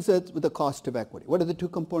 which leaves us with the cost of equity. What are the two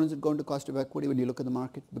components that go into cost of equity when you look at the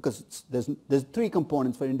market? Because there's three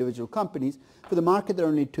components for individual companies. For the market, there are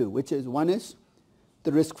only two, which is one is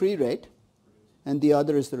the risk-free rate, and the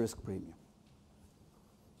other is the risk premium.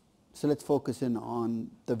 So let's focus in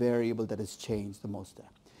on the variable that has changed the most there.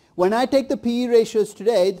 When I take the PE ratios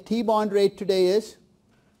today, the T-bond rate today is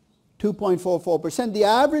 2.44%. The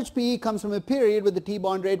average PE comes from a period where the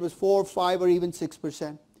T-bond rate was 4, 5, or even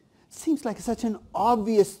 6%. Seems like such an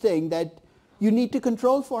obvious thing that you need to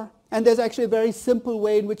control for. And there's actually a very simple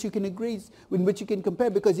way in which you can agree, in which you can compare.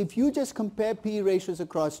 Because if you just compare PE ratios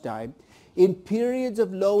across time, in periods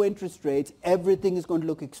of low interest rates, everything is going to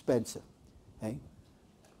look expensive. Okay?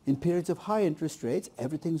 In periods of high interest rates,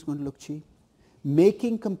 everything is going to look cheap.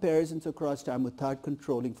 Making comparisons across time without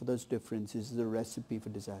controlling for those differences is a recipe for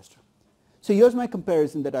disaster. So here's my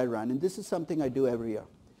comparison that I run, and this is something I do every year.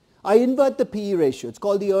 I invert the PE ratio. It's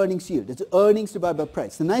called the earnings yield. It's earnings divided by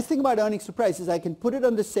price. The nice thing about earnings to price is I can put it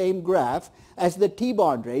on the same graph as the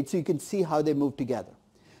T-bond rate so you can see how they move together.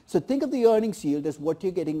 So think of the earnings yield as what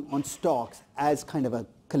you're getting on stocks as kind of a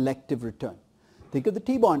collective return. Think of the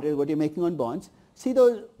T-bond rate, what you're making on bonds. See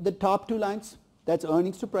the top two lines? That's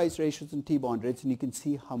earnings to price ratios and T-bond rates, and you can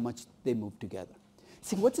see how much they move together.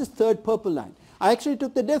 See, what's this third purple line? I actually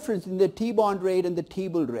took the difference in the T-bond rate and the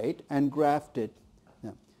T-bill rate and graphed it.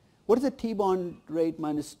 Now, what does the T-bond rate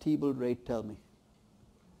minus T-bill rate tell me?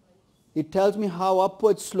 It tells me how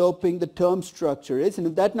upward sloping the term structure is, and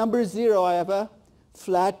if that number is 0, I have a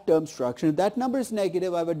flat term structure. If that number is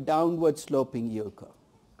negative, I have a downward sloping yield curve.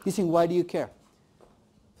 You're saying, why do you care?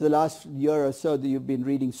 For the last year or so, you've been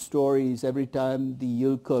reading stories every time the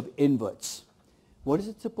yield curve inverts. What is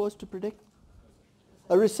it supposed to predict?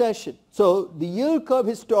 A recession. So the yield curve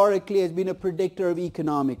historically has been a predictor of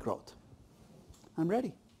economic growth. I'm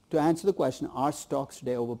ready to answer the question, are stocks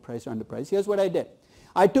today overpriced or underpriced? Here's what I did.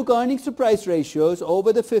 I took earnings to price ratios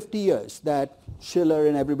over the 50 years that Shiller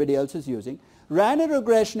and everybody else is using, ran a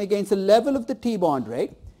regression against the level of the T-bond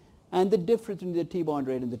rate, and the difference between the T-bond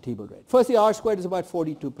rate and the T-bill rate. First, the R squared is about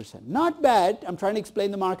 42%. Not bad. I'm trying to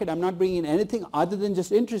explain the market. I'm not bringing in anything other than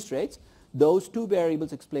just interest rates. Those two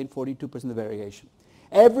variables explain 42% of the variation.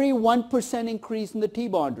 Every 1% increase in the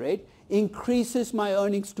T-bond rate increases my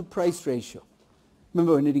earnings to price ratio.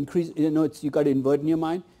 Remember, when it increases, you've got to invert in your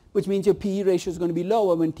mind, which means your PE ratio is going to be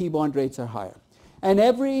lower when T-bond rates are higher. And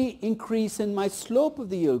every increase in my slope of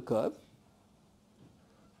the yield curve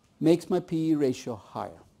makes my PE ratio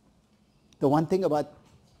higher. The one thing about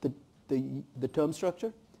the term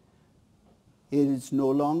structure, it is no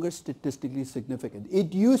longer statistically significant.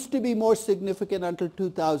 It used to be more significant until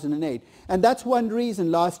 2008. And that's one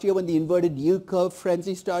reason last year when the inverted yield curve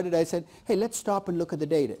frenzy started, I said, hey, let's stop and look at the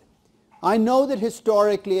data. I know that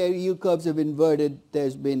historically yield curves have inverted,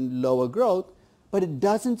 there's been lower growth, but it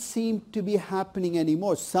doesn't seem to be happening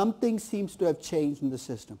anymore. Something seems to have changed in the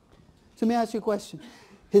system. So let me ask you a question.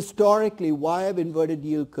 Historically, why have inverted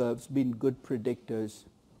yield curves been good predictors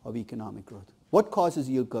of economic growth? What causes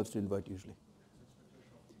yield curves to invert usually?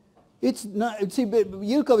 It's not, see,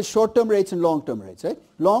 yield curve is short-term rates and long-term rates, right?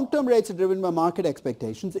 Long-term rates are driven by market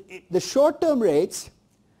expectations. The short-term rates,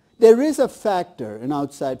 there is a factor, an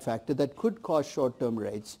outside factor, that could cause short-term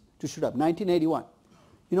rates to shoot up. 1981.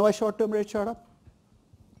 You know why short-term rates shot up?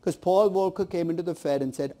 Because Paul Volcker came into the Fed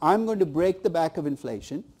and said, I'm going to break the back of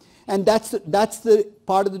inflation, and that's the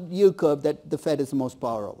part of the yield curve that the Fed has the most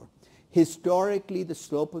power over. Historically, the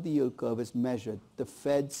slope of the yield curve has measured the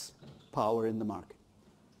Fed's power in the market.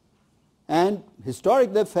 And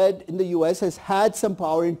historically, the Fed in the US has had some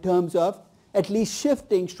power in terms of at least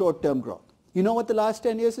shifting short-term growth. You know what the last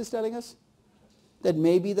 10 years is telling us? That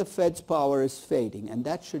maybe the Fed's power is fading, and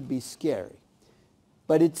that should be scary.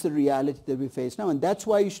 But it's the reality that we face now, and that's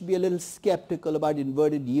why you should be a little skeptical about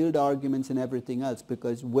inverted yield arguments and everything else,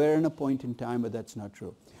 because we're in a point in time where that's not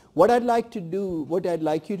true. What I'd like you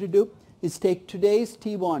to do is take today's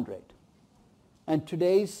T-bond rate and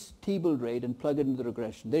today's T-bill rate and plug it into the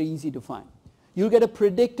regression. They're easy to find. You'll get a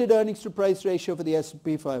predicted earnings to price ratio for the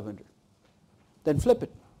S&P 500. Then flip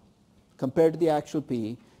it. Compared to the actual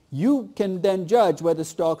PE. You can then judge whether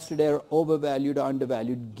stocks today are overvalued or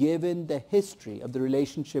undervalued given the history of the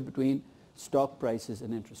relationship between stock prices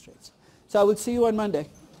and interest rates. So I will see you on Monday.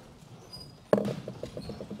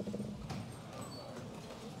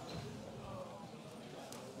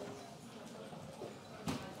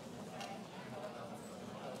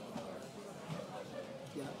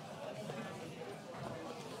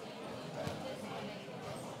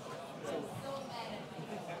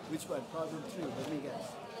 Which one? Problem 3. Let me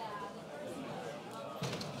guess.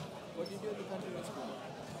 What do you do at the country risk school?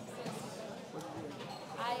 What do you do?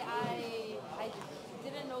 I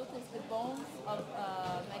didn't notice the bonds of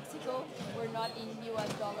Mexico were not in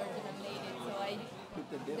US dollar denominated, so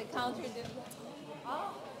the counter didn't.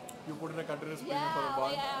 Oh. You put in a country risk Yeah, premium for a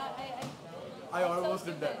bond? yeah, I almost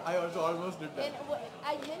did that. I also almost did that. And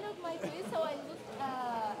I didn't know my quiz, so I looked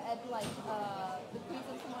at like the quiz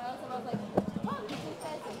of someone else, and I was like, oh, this is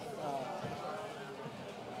fancy.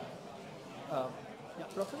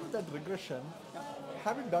 Professor, that regression,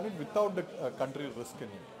 having done it without the country risk in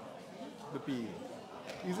it, the PE,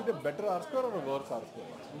 is it a better R-square or a worse R-square?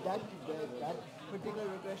 That particular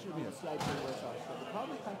regression will be slightly worse also. The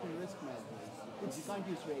problem with country risk measures is you can't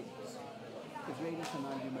use ratings. Because ratings are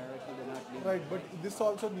non-numerical, they're not linear. Right, but this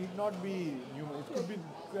also need not be numerical. It could be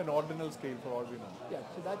an ordinal scale for all we know. Yeah,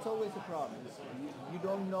 so that's always a problem. You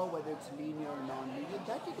don't know whether it's linear or non-linear.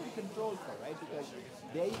 That you can control for, right? Because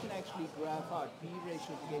there you can actually graph out P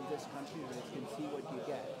ratios against this country risk and see what you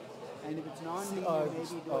get. And if it's non-linear,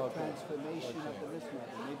 maybe do a transformation of the risk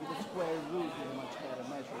measure. Maybe the square root is a much better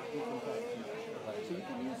measure. You can so you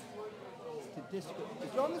can use statistical,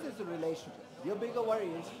 as long as there's a relationship. Your bigger worry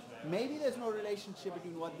is maybe there's no relationship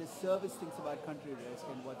between what this service thinks about country risk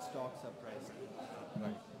and what stocks are priced.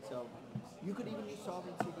 Right. So you could even use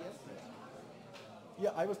sovereign CDS risk.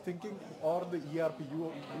 Yeah, I was thinking, or the ERP,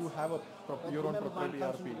 you have your own proprietary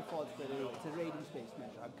ERP. It's a ratings-based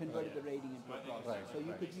measure. I've converted the rating into a process. Right, So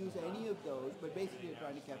you could use any of those, but basically you're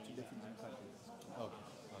trying to capture difference in country risk. Okay.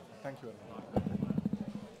 Thank you very much.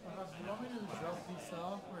 Do you want me to drop these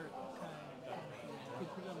off or kind Could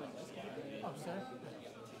put it on my desk. of... Oh, sorry.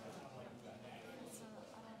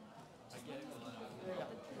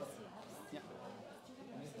 Yeah.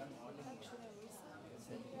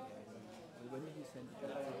 When did you send it?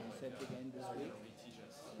 You sent it again this week?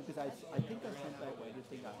 Because I think I sent back what I did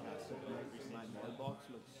think I have. So my mailbox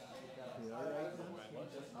looks clear right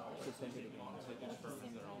now. So send it again.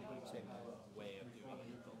 Same way of doing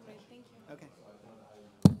it. Okay.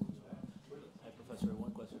 Hi, Professor.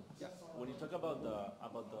 One question. Yeah. When you talk about the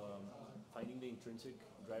finding the intrinsic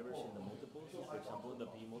drivers in the multiples, for example, the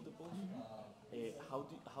P multiples,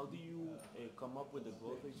 how do you come up with the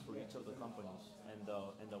growth rates for each of the companies and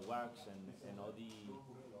the WACC and all the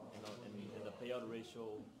and the payout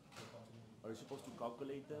ratio? Are you supposed to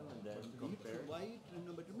calculate them and then compare? But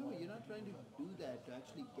remember, you're not trying to do that to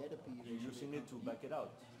actually get a P ratio. You're using it to back it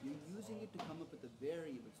out. You're using it to come up with the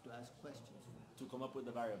variables to ask questions. To come up with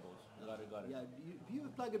the variables. Got it. Yeah, if you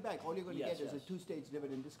plug it back, all you're going to Yes, get is a yes. two-stage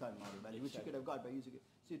dividend discount model value, which you could have got by using it.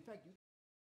 So in fact, you